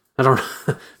Cardinals, I don't know.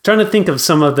 I'm trying to think of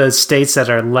some of the states that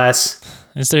are less.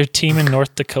 Is there a team in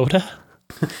North Dakota?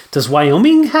 Does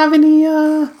Wyoming have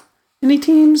any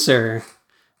teams or?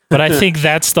 But I think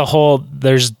that's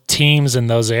there's teams in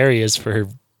those areas for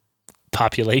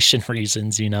population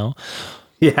reasons,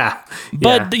 Yeah.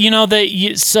 But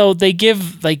they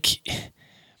give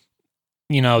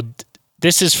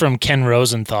this is from Ken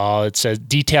Rosenthal. It says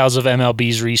details of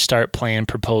MLB's restart plan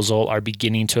proposal are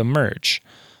beginning to emerge.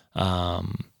 A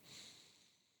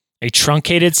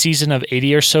truncated season of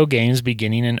 80 or so games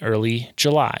beginning in early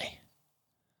July.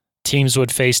 Teams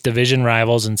would face division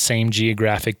rivals in same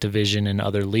geographic division and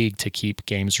other league to keep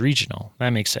games regional.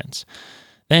 That makes sense.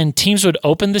 Then teams would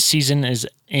open the season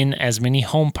in as many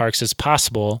home parks as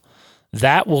possible.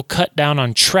 That will cut down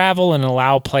on travel and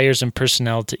allow players and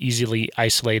personnel to easily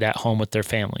isolate at home with their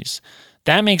families.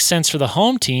 That makes sense for the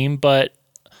home team, but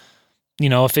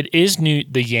if it is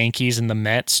the Yankees and the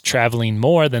Mets traveling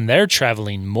more, then they're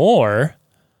traveling more.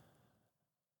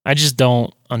 I just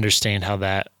don't understand how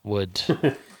that would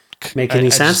make any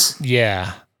sense.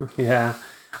 Yeah.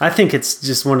 I think it's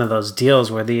just one of those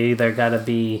deals where they either got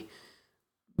to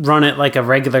run it like a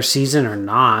regular season or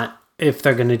not. If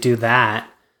they're going to do that,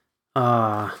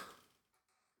 like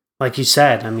you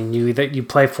said, I mean, you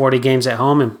play 40 games at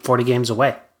home and 40 games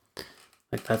away.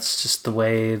 Like that's just the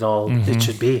way it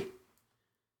should be.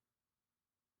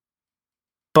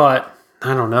 But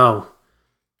I don't know.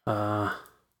 I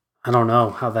don't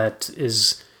know how that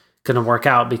is going to work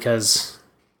out because,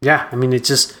 I mean, it's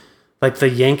just like the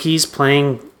Yankees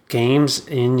playing games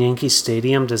in Yankee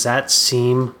Stadium. Does that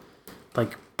seem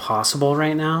like possible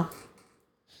right now?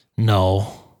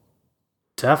 No.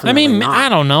 Definitely not. I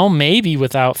don't know. Maybe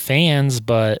without fans,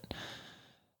 but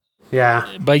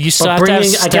yeah. But you still have to have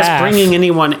staff. I guess bringing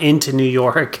anyone into New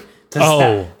York.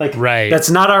 Right. That's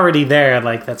not already there.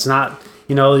 Like that's not.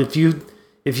 If you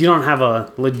don't have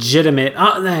a legitimate,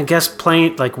 I guess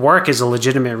playing like work is a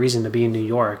legitimate reason to be in New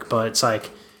York. But it's like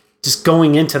just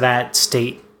going into that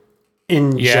state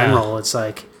in general. It's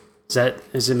like.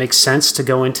 Does it make sense to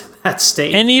go into that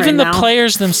state? And even right the now?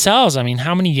 players themselves. I mean,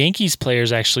 how many Yankees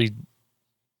players actually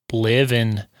live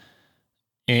in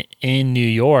New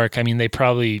York? I mean, they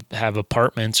probably have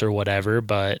apartments or whatever,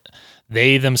 but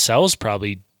they themselves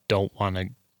probably don't want to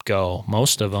go.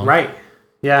 Most of them, right?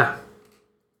 Yeah.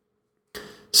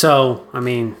 So, I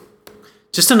mean,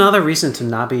 just another reason to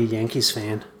not be a Yankees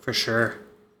fan for sure.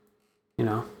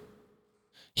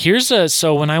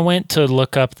 So when I went to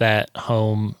look up that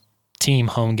home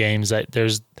games, that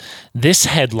there's this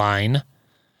headline: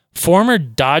 former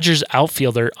Dodgers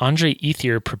outfielder Andre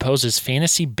Ethier proposes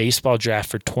fantasy baseball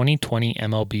draft for 2020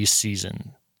 MLB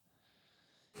season.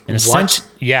 What?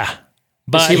 Yeah.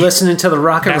 But is he listening to the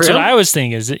Rockaroo? That's what I was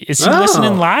thinking. Is he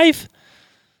listening live?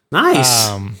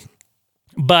 Nice.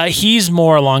 But he's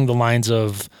more along the lines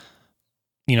of,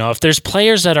 if there's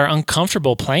players that are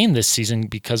uncomfortable playing this season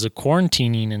because of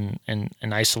quarantining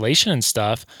and isolation and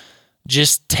stuff,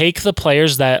 just take the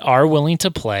players that are willing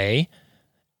to play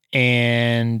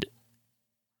and,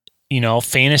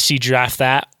 fantasy draft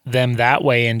them that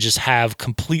way and just have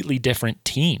completely different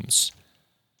teams.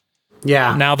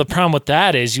 Yeah. Now, the problem with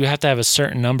that is you have to have a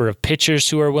certain number of pitchers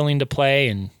who are willing to play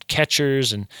and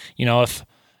catchers. And,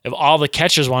 if all the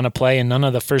catchers want to play and none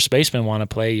of the first basemen want to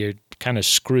play, you're kind of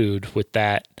screwed with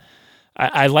that.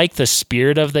 I like the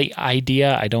spirit of the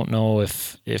idea. I don't know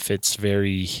if it's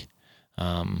very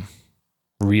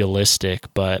realistic,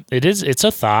 but it's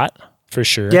a thought for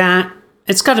sure. Yeah,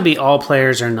 it's got to be all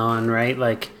players or none, right?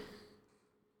 Like,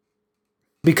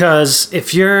 because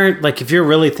if you're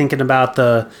really thinking about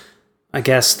I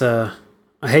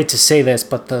hate to say this,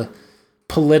 but the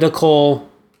political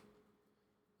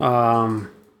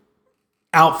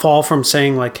outfall from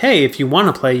saying like, hey, if you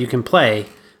want to play, you can play,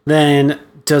 then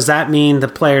does that mean the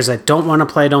players that don't want to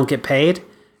play don't get paid?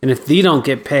 And if they don't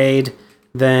get paid,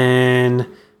 then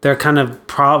they're kind of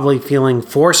probably feeling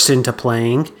forced into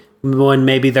playing when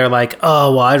maybe they're like,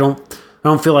 oh, well, I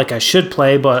don't feel like I should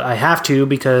play, but I have to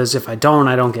because if I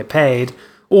don't get paid.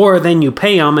 Or then you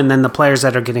pay them, and then the players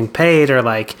that are getting paid are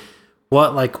like,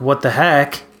 what the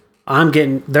heck?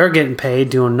 They're getting paid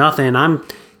doing nothing. I'm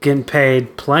getting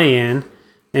paid playing,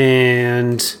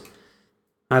 and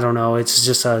I don't know. It's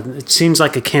just it seems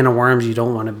like a can of worms you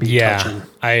don't want to be touching.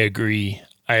 I agree.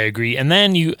 And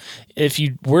then if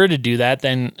you were to do that,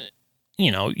 then,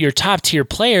 your top tier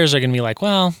players are going to be like,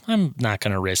 well, I'm not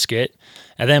going to risk it.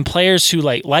 And then players who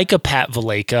like a Pat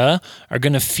Valleca are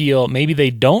going to feel, maybe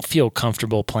they don't feel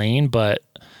comfortable playing, but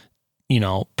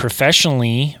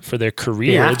professionally for their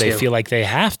career, they feel like they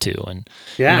have to. And,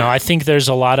 I think there's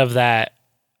a lot of that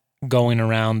going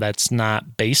around that's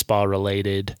not baseball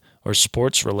related or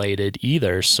sports related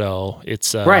either. So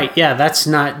it's right. Yeah. That's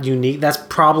not unique. That's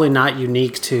probably not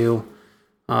unique to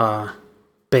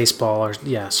baseball or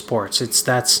sports.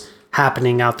 That's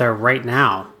happening out there right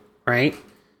now. Right.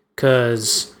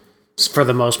 Because for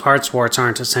the most part, sports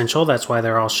aren't essential. That's why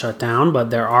they're all shut down, but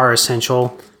there are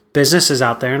essential businesses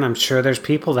out there. And I'm sure there's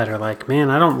people that are like, man,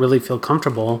 I don't really feel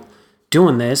comfortable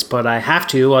doing this, but I have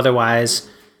to, otherwise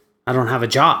I don't have a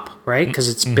job, right? Because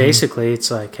it's basically,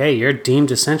 it's like, hey, you're deemed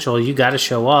essential. You got to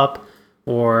show up,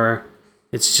 or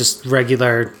it's just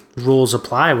regular rules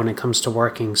apply when it comes to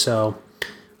working. So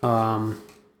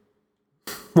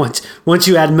once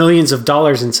you add millions of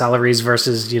dollars in salaries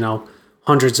versus,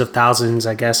 hundreds of thousands,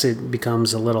 I guess it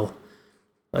becomes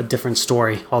a different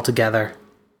story altogether.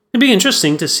 It'd be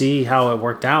interesting to see how it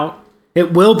worked out.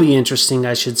 It will be interesting,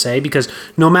 I should say, because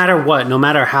no matter what, no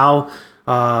matter how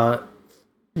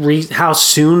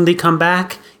soon they come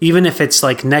back, even if it's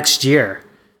like next year,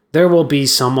 there will be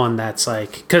someone that's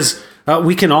like, because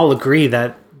we can all agree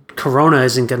that Corona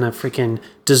isn't going to freaking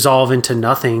dissolve into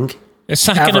nothing. It's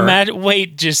not going to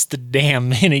wait just a damn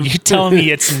minute. You're telling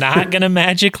me it's not going to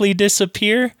magically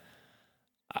disappear?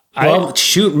 Well,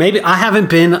 shoot, maybe I haven't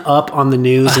been up on the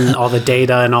news and all the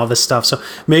data and all this stuff. So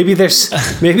maybe there's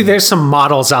some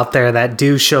models out there that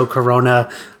do show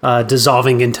Corona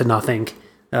dissolving into nothing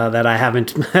that I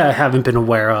haven't been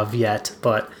aware of yet.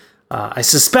 But I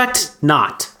suspect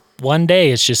not. One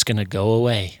day it's just going to go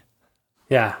away.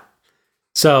 Yeah.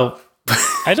 So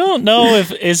I don't know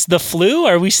is the flu,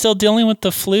 are we still dealing with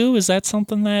the flu? Is that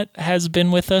something that has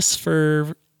been with us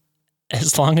for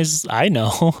as long as I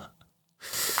know?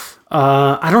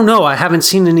 I don't know. I haven't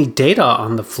seen any data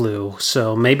on the flu,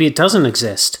 so maybe it doesn't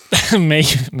exist.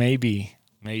 Maybe.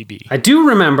 I do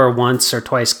remember once or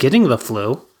twice getting the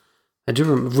flu. I do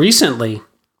recently,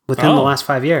 within the last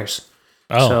 5 years.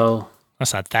 Oh, so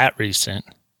that's not that recent.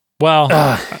 Well,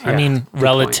 I mean,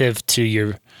 relative to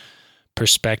your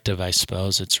perspective, I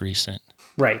suppose it's recent.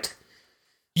 Right.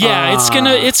 Yeah,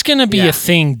 it's gonna be a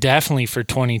thing definitely for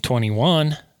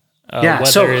 2021.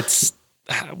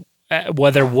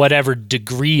 Whether whatever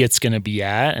degree it's going to be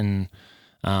at, and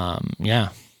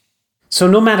So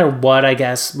no matter what, I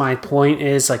guess my point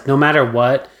is, like, no matter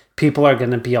what, people are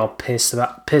going to be all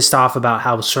pissed off about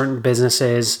how certain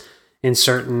businesses in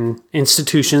certain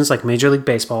institutions like Major League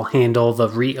Baseball handle the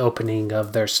reopening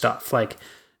of their stuff. Like,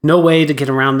 no way to get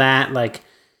around that. Like,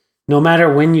 no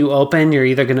matter when you open, you're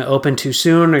either going to open too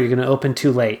soon or you're going to open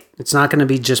too late. It's not going to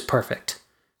be just perfect.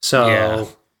 So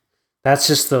that's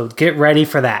just get ready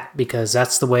for that, because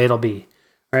that's the way it'll be,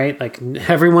 right? Like,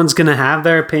 everyone's going to have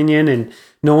their opinion, and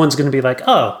no one's going to be like,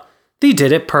 oh, they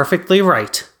did it perfectly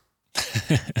right.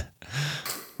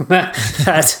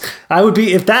 I would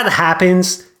be, if that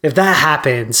happens,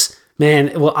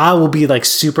 man, well, I will be like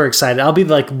super excited. I'll be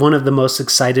like one of the most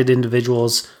excited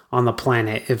individuals on the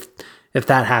planet if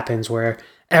that happens, where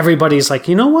everybody's like,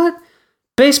 you know what?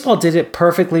 Baseball did it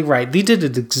perfectly right. They did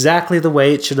it exactly the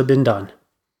way it should have been done.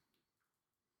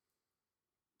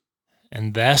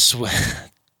 And that's what,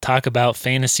 talk about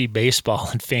fantasy baseball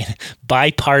and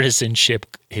bipartisanship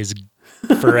is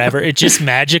forever. It just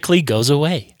magically goes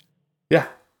away. Yeah.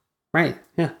 Right.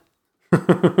 Yeah.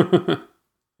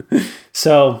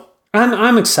 So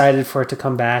I'm excited for it to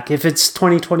come back. If it's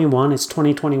 2021, it's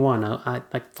 2021. I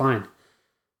like, fine,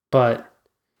 but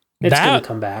it's going to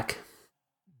come back.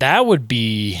 That would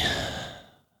be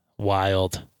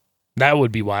wild. That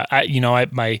would be wild.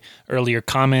 My earlier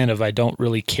comment of I don't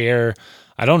really care.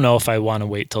 I don't know if I want to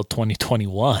wait till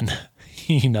 2021.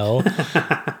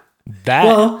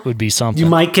 That would be something.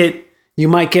 You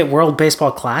might get World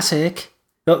Baseball Classic.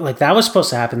 Like, that was supposed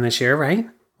to happen this year, right?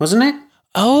 Wasn't it?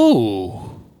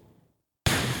 Oh.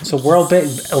 So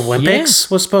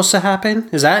Olympics was supposed to happen.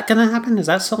 Is that going to happen? Is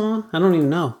that still on? I don't even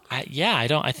know.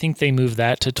 I think they moved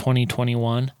that to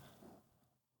 2021.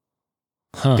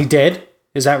 Huh. They did?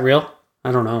 Is that real?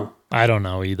 I don't know. I don't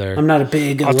know either. I'm not a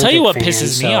big I'll tell you what fan,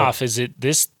 pisses me off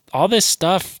is all this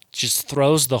stuff just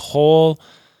throws the whole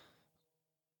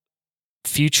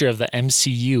future of the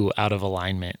MCU out of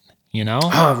alignment, you know?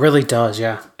 Oh, it really does,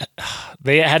 yeah.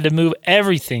 They had to move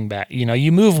everything back. You know,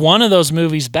 you move one of those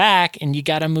movies back and you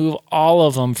got to move all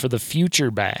of them for the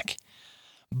future back.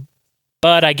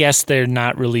 But I guess they're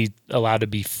not really allowed to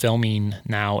be filming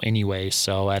now anyway,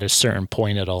 so at a certain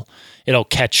point it'll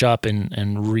catch up and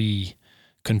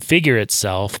reconfigure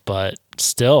itself, but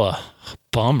still a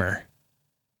bummer.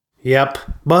 Yep.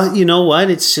 But you know what?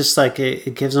 It's just like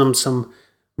it gives them some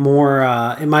more,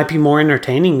 it might be more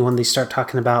entertaining when they start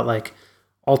talking about like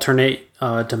alternate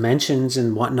dimensions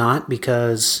and whatnot,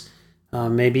 because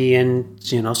maybe in,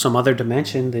 some other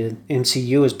dimension, the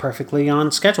MCU is perfectly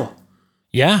on schedule.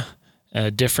 Yeah.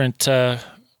 Different.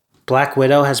 Black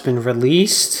Widow has been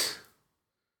released.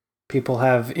 People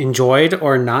have enjoyed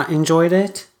or not enjoyed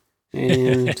it.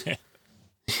 And,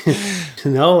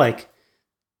 like,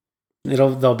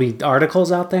 there'll be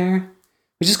articles out there.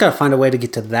 We just got to find a way to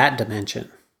get to that dimension.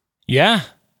 Yeah.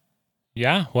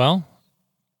 Yeah. Well,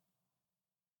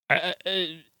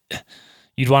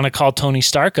 you'd want to call Tony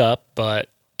Stark up, but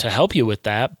to help you with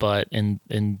that. But in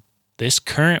this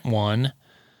current one,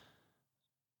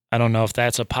 I don't know if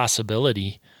that's a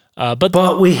possibility.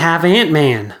 But we have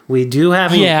Ant-Man. We do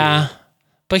have Ant-Man. Yeah,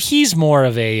 but he's more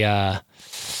of a...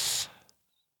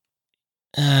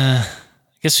 I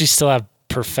guess we still have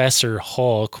Professor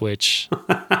Hulk, which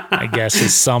I guess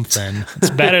is something. It's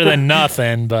better than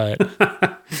nothing, but...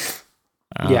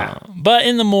 yeah. But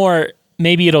in the more...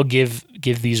 Maybe it'll give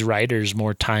these writers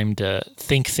more time to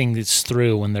think things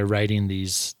through when they're writing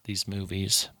these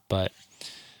movies. But...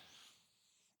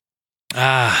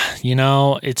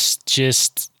 it's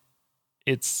just,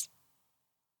 it's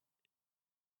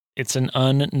an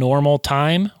unnormal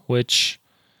time, which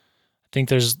I think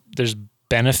there's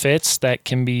benefits that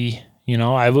can be,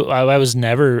 I was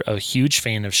never a huge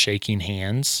fan of shaking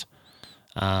hands.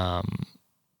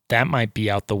 That might be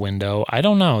out the window. I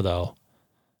don't know though.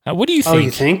 What do you think? Oh,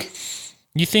 you think?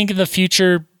 You think in the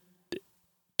future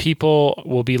people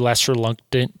will be less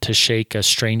reluctant to shake a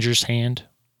stranger's hand?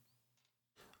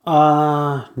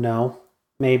 No,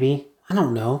 maybe. I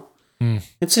don't know.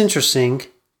 It's interesting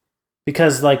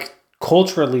because, like,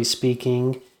 culturally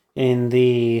speaking, in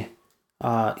the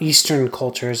Eastern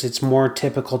cultures, it's more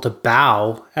typical to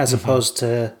bow as opposed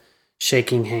to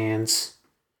shaking hands.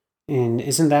 And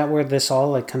isn't that where this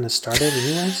all, like, kind of started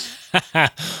anyways?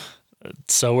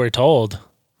 So we're told.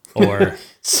 Or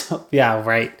so, yeah,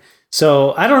 right.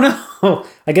 So I don't know.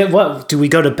 I get what? Do we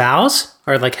go to bows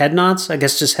or like head nods? I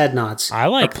guess just head nods. I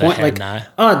like the head nod.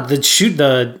 Oh,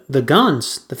 the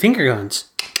guns, the finger guns,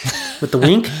 with the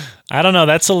wink. I don't know.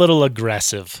 That's a little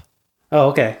aggressive. Oh,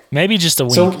 okay. Maybe just a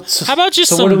wink. So how about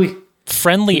just some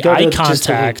friendly eye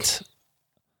contact?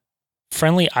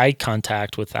 Friendly eye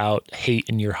contact without hate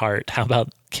in your heart. How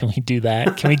about? Can we do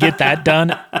that? Can we get that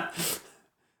done?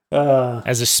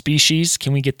 As a species,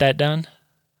 can we get that done?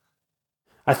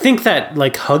 I think that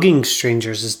like hugging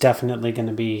strangers is definitely going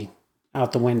to be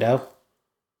out the window.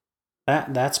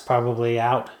 That's probably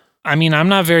out. I mean, I'm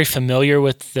not very familiar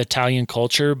with the Italian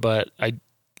culture, but I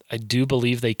do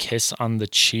believe they kiss on the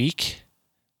cheek.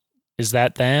 Is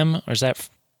that them or is that?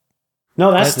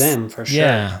 No, that's them for sure.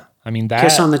 Yeah, I mean that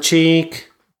kiss on the cheek.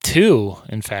 Two,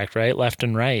 in fact, right, left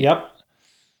and right. Yep.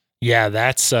 Yeah,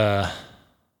 that's a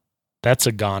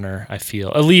goner, I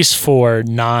feel. At least for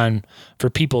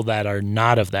people that are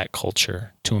not of that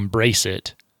culture to embrace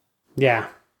it. Yeah.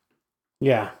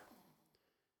 Yeah.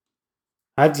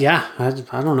 I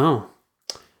don't know.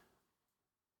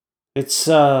 It's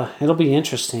it'll be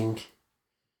interesting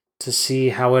to see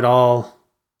how it all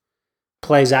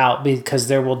plays out because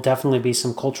there will definitely be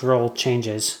some cultural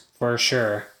changes for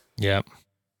sure. Yep.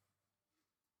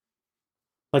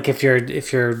 Like if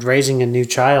you're raising a new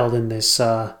child in this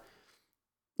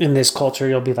culture,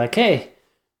 you'll be like, "Hey,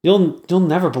 you'll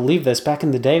never believe this. Back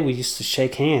in the day, we used to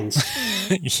shake hands.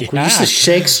 Yeah. We used to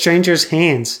shake strangers'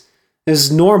 hands. It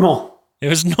was normal. It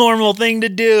was a normal thing to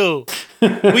do.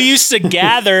 We used to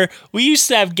gather. We used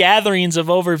to have gatherings of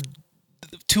over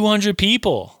 200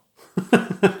 people.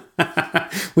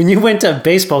 When you went to a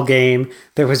baseball game,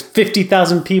 there was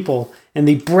 50,000 people, and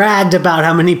they bragged about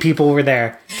how many people were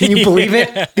there. Can you believe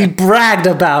it? They bragged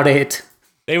about it.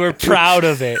 They were proud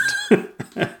of it.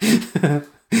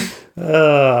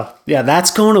 Yeah,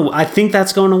 I think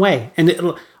that's going away.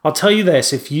 And I'll tell you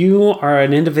this, if you are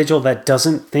an individual that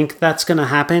doesn't think that's going to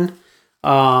happen,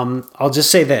 I'll just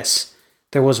say this.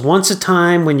 There was once a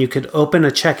time when you could open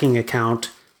a checking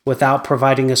account without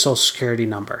providing a social security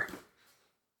number.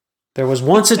 There was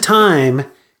once a time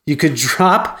you could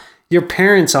drop your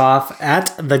parents off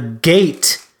at the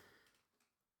gate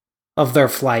of their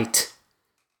flight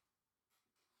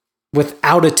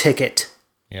without a ticket.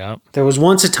 Yeah. There was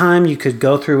once a time you could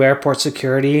go through airport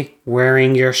security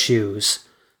wearing your shoes.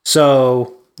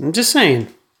 So I'm just saying,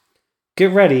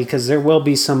 get ready because there will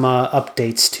be some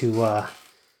updates to,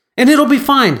 and it'll be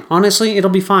fine. Honestly, it'll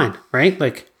be fine, right?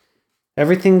 Like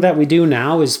everything that we do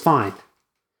now is fine.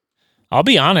 I'll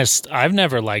be honest, I've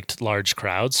never liked large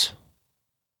crowds.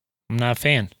 I'm not a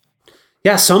fan.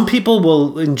 Yeah, some people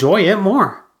will enjoy it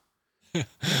more.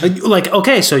 Like,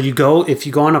 okay, so if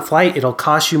you go on a flight, it'll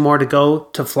cost you more to go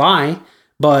to fly,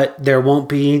 but there won't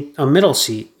be a middle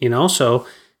seat, so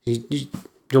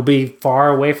you'll be far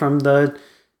away from the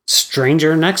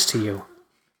stranger next to you.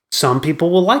 Some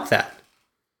people will like that.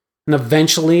 And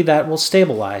eventually that will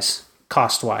stabilize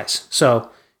cost-wise. So,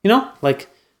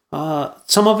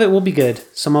 some of it will be good.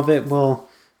 Some of it will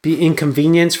be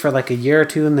inconvenience for like a year or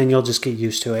two, and then you'll just get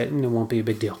used to it, and it won't be a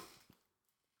big deal.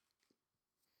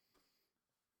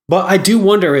 But I do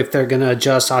wonder if they're going to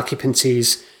adjust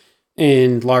occupancies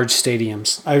in large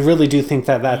stadiums. I really do think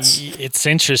that's... It's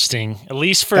interesting.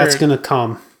 That's going to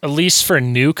come. At least for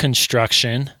new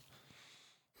construction.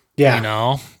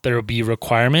 Yeah. There will be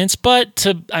requirements. But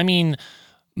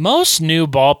most new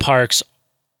ballparks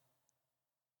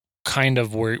kind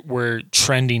of were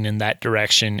trending in that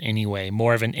direction anyway.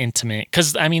 More of an intimate...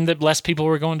 Because, the less people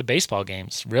were going to baseball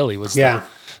games, really.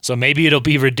 So maybe it'll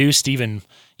be reduced even...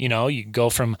 you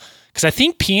go from, because I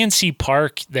think PNC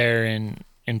Park there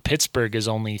in Pittsburgh is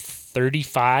only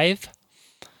 35,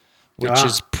 which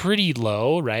is pretty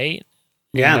low, right?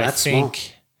 Yeah, and that's small.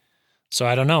 So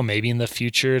I don't know. Maybe in the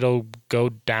future it'll go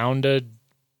down to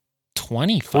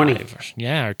 25. 20.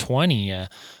 Or 20. Yeah,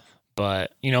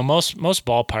 but most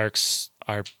ballparks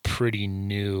are pretty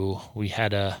new. We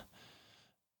had a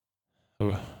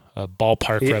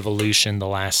ballpark revolution the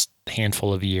last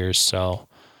handful of years, so.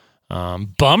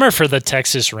 Bummer for the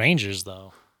Texas Rangers,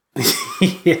 though.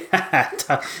 Yeah,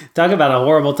 talk about a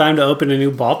horrible time to open a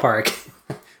new ballpark.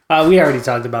 We already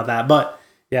talked about that, but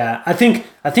yeah, I think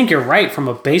you're right. From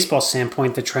a baseball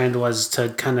standpoint, the trend was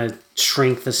to kind of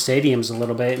shrink the stadiums a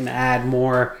little bit and add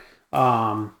more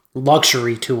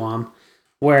luxury to them.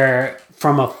 Where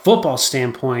from a football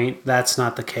standpoint, that's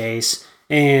not the case,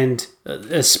 and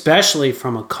especially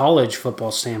from a college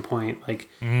football standpoint, like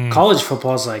college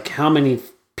football is like how many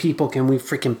people can we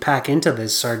freaking pack into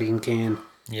this sardine can?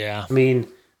 Yeah.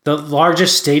 The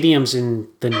largest stadiums in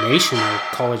the nation are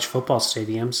college football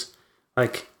stadiums.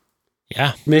 Like,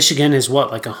 yeah. Michigan is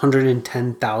what, like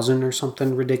 110,000 or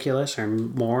something ridiculous or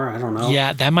more? I don't know.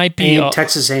 Yeah, that might be.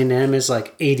 Texas A&M is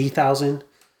like 80,000.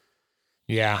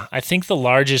 Yeah, I think the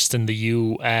largest in the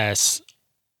U.S.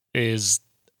 is,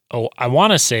 I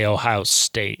want to say Ohio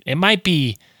State. It might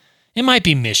be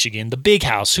Michigan, the big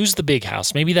house. Who's the big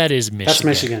house? Maybe that is Michigan. That's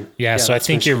Michigan. Yeah, so I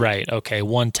think Michigan. you're right. Okay,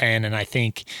 110, and I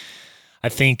think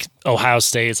Ohio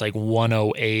State is like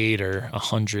 108 or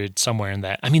 100, somewhere in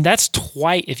that. That's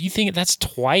twice. If you think that's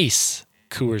twice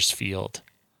Coors Field.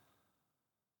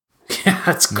 Yeah,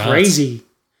 that's crazy.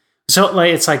 So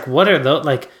it's like, what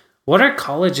are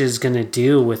colleges gonna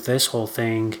do with this whole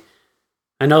thing?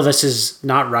 I know this is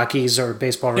not Rockies or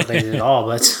baseball related at all,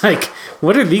 but it's like,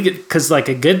 what are they? Because like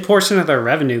a good portion of their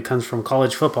revenue comes from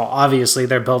college football. Obviously,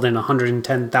 they're building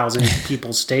 110,000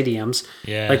 people stadiums.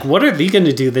 Yeah. Like, what are they going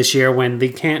to do this year when they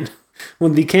can't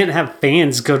have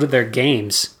fans go to their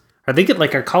games?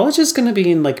 Are colleges going to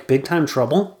be in like big time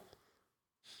trouble?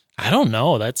 I don't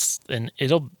know. That's an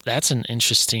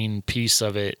interesting piece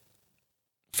of it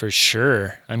for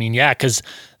sure. Yeah. Because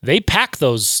they pack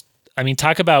those.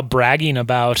 Talk about bragging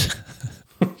about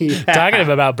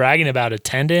bragging about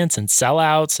attendance and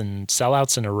sellouts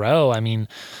in a row.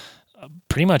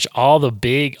 Pretty much all the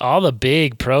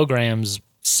big programs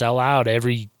sell out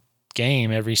every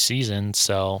game, every season.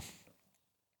 So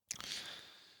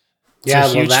it's a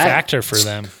huge factor for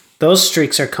them. Those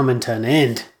streaks are coming to an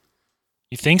end.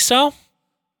 You think so?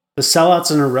 The sellouts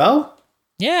in a row?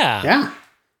 Yeah. Yeah.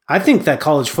 I think that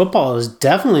college football is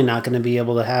definitely not going to be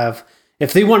able to have...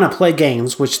 If they want to play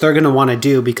games, which they're going to want to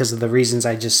do because of the reasons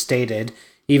I just stated,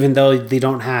 even though they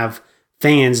don't have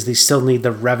fans, they still need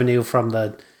the revenue from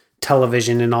the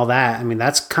television and all that.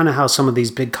 That's kind of how some of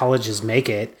these big colleges make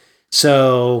it.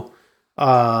 So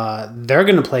they're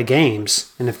going to play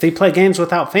games. And if they play games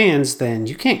without fans, then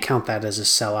you can't count that as a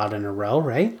sellout in a row,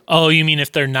 right? Oh, you mean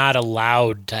if they're not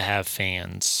allowed to have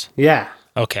fans? Yeah.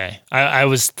 Okay. I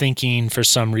was thinking for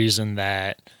some reason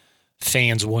that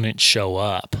fans wouldn't show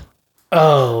up.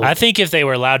 Oh, I think if they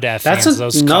were allowed to have fans,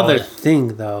 that's another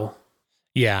thing, though.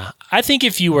 Yeah, I think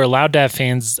if you were allowed to have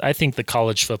fans, I think the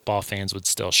college football fans would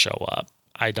still show up.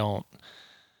 I don't.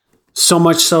 So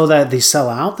much so that they sell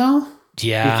out, though?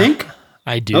 Yeah, you think?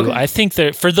 I do. Okay. I think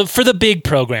that for the big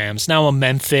programs, now a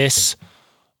Memphis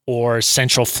or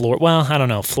Central Florida. Well, I don't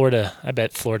know. Florida. I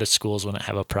bet Florida schools wouldn't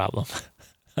have a problem.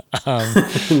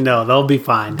 No, they'll be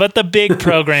fine. But the big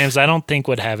programs, I don't think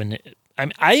would have an.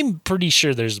 I'm pretty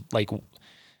sure there's like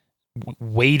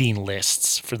waiting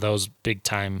lists for those big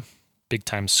time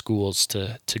schools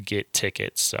to get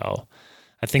tickets. So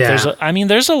I think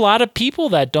there's a lot of people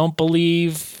that don't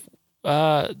believe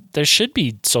there should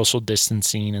be social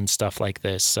distancing and stuff like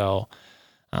this. So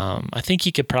I think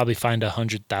you could probably find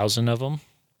 100,000 of them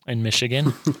in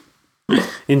Michigan.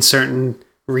 In certain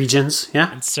regions,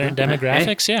 yeah. In certain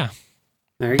demographics, hey. yeah.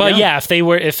 There you But go. yeah,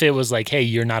 if it was like, hey,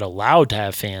 you're not allowed to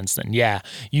have fans, then yeah,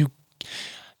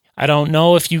 I don't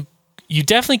know if you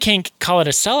definitely can't call it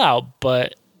a sellout,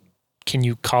 but can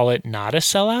you call it not a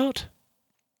sellout?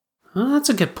 Well, that's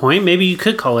a good point. Maybe you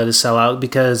could call it a sellout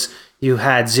because you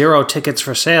had 0 tickets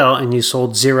for sale and you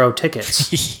sold 0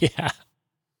 tickets. Yeah.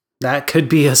 That could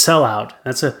be a sellout.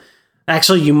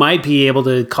 Actually, you might be able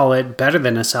to call it better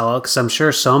than a sellout because I'm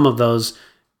sure some of those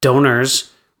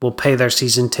donors will pay their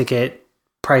season ticket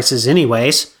prices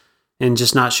anyways and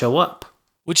just not show up.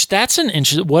 Which that's an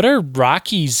interesting. What are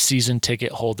Rockies season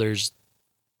ticket holders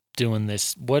doing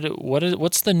this?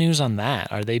 What's the news on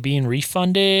that? Are they being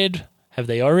refunded? Have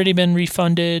they already been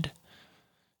refunded?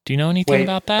 Do you know anything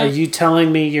about that? Are you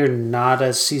telling me you're not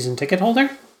a season ticket holder?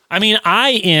 I mean,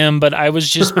 I am, but I was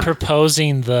just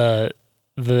proposing the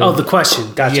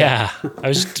question. Gotcha. Yeah, I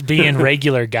was being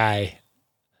regular guy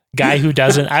who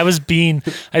doesn't. I was being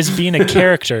a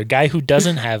character, guy who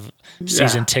doesn't have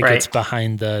season tickets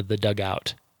behind the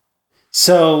dugout.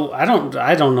 So I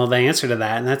don't know the answer to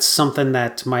that, and that's something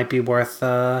that might be worth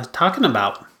talking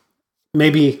about.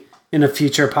 Maybe in a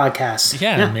future podcast.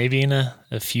 Yeah. Maybe in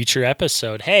a future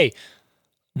episode. Hey,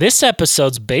 this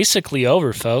episode's basically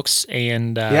over, folks,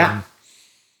 and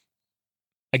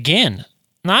again,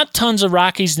 not tons of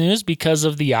Rockies news because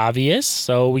of the obvious.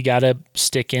 So we got to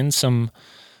stick in some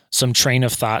train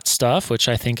of thought stuff, which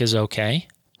I think is okay,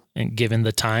 and given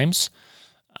the times.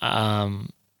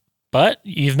 But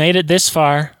you've made it this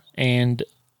far, and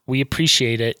we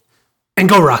appreciate it. And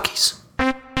go Rockies.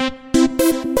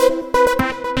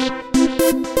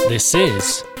 This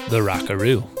is the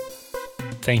Rockaroo.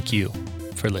 Thank you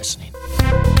for listening.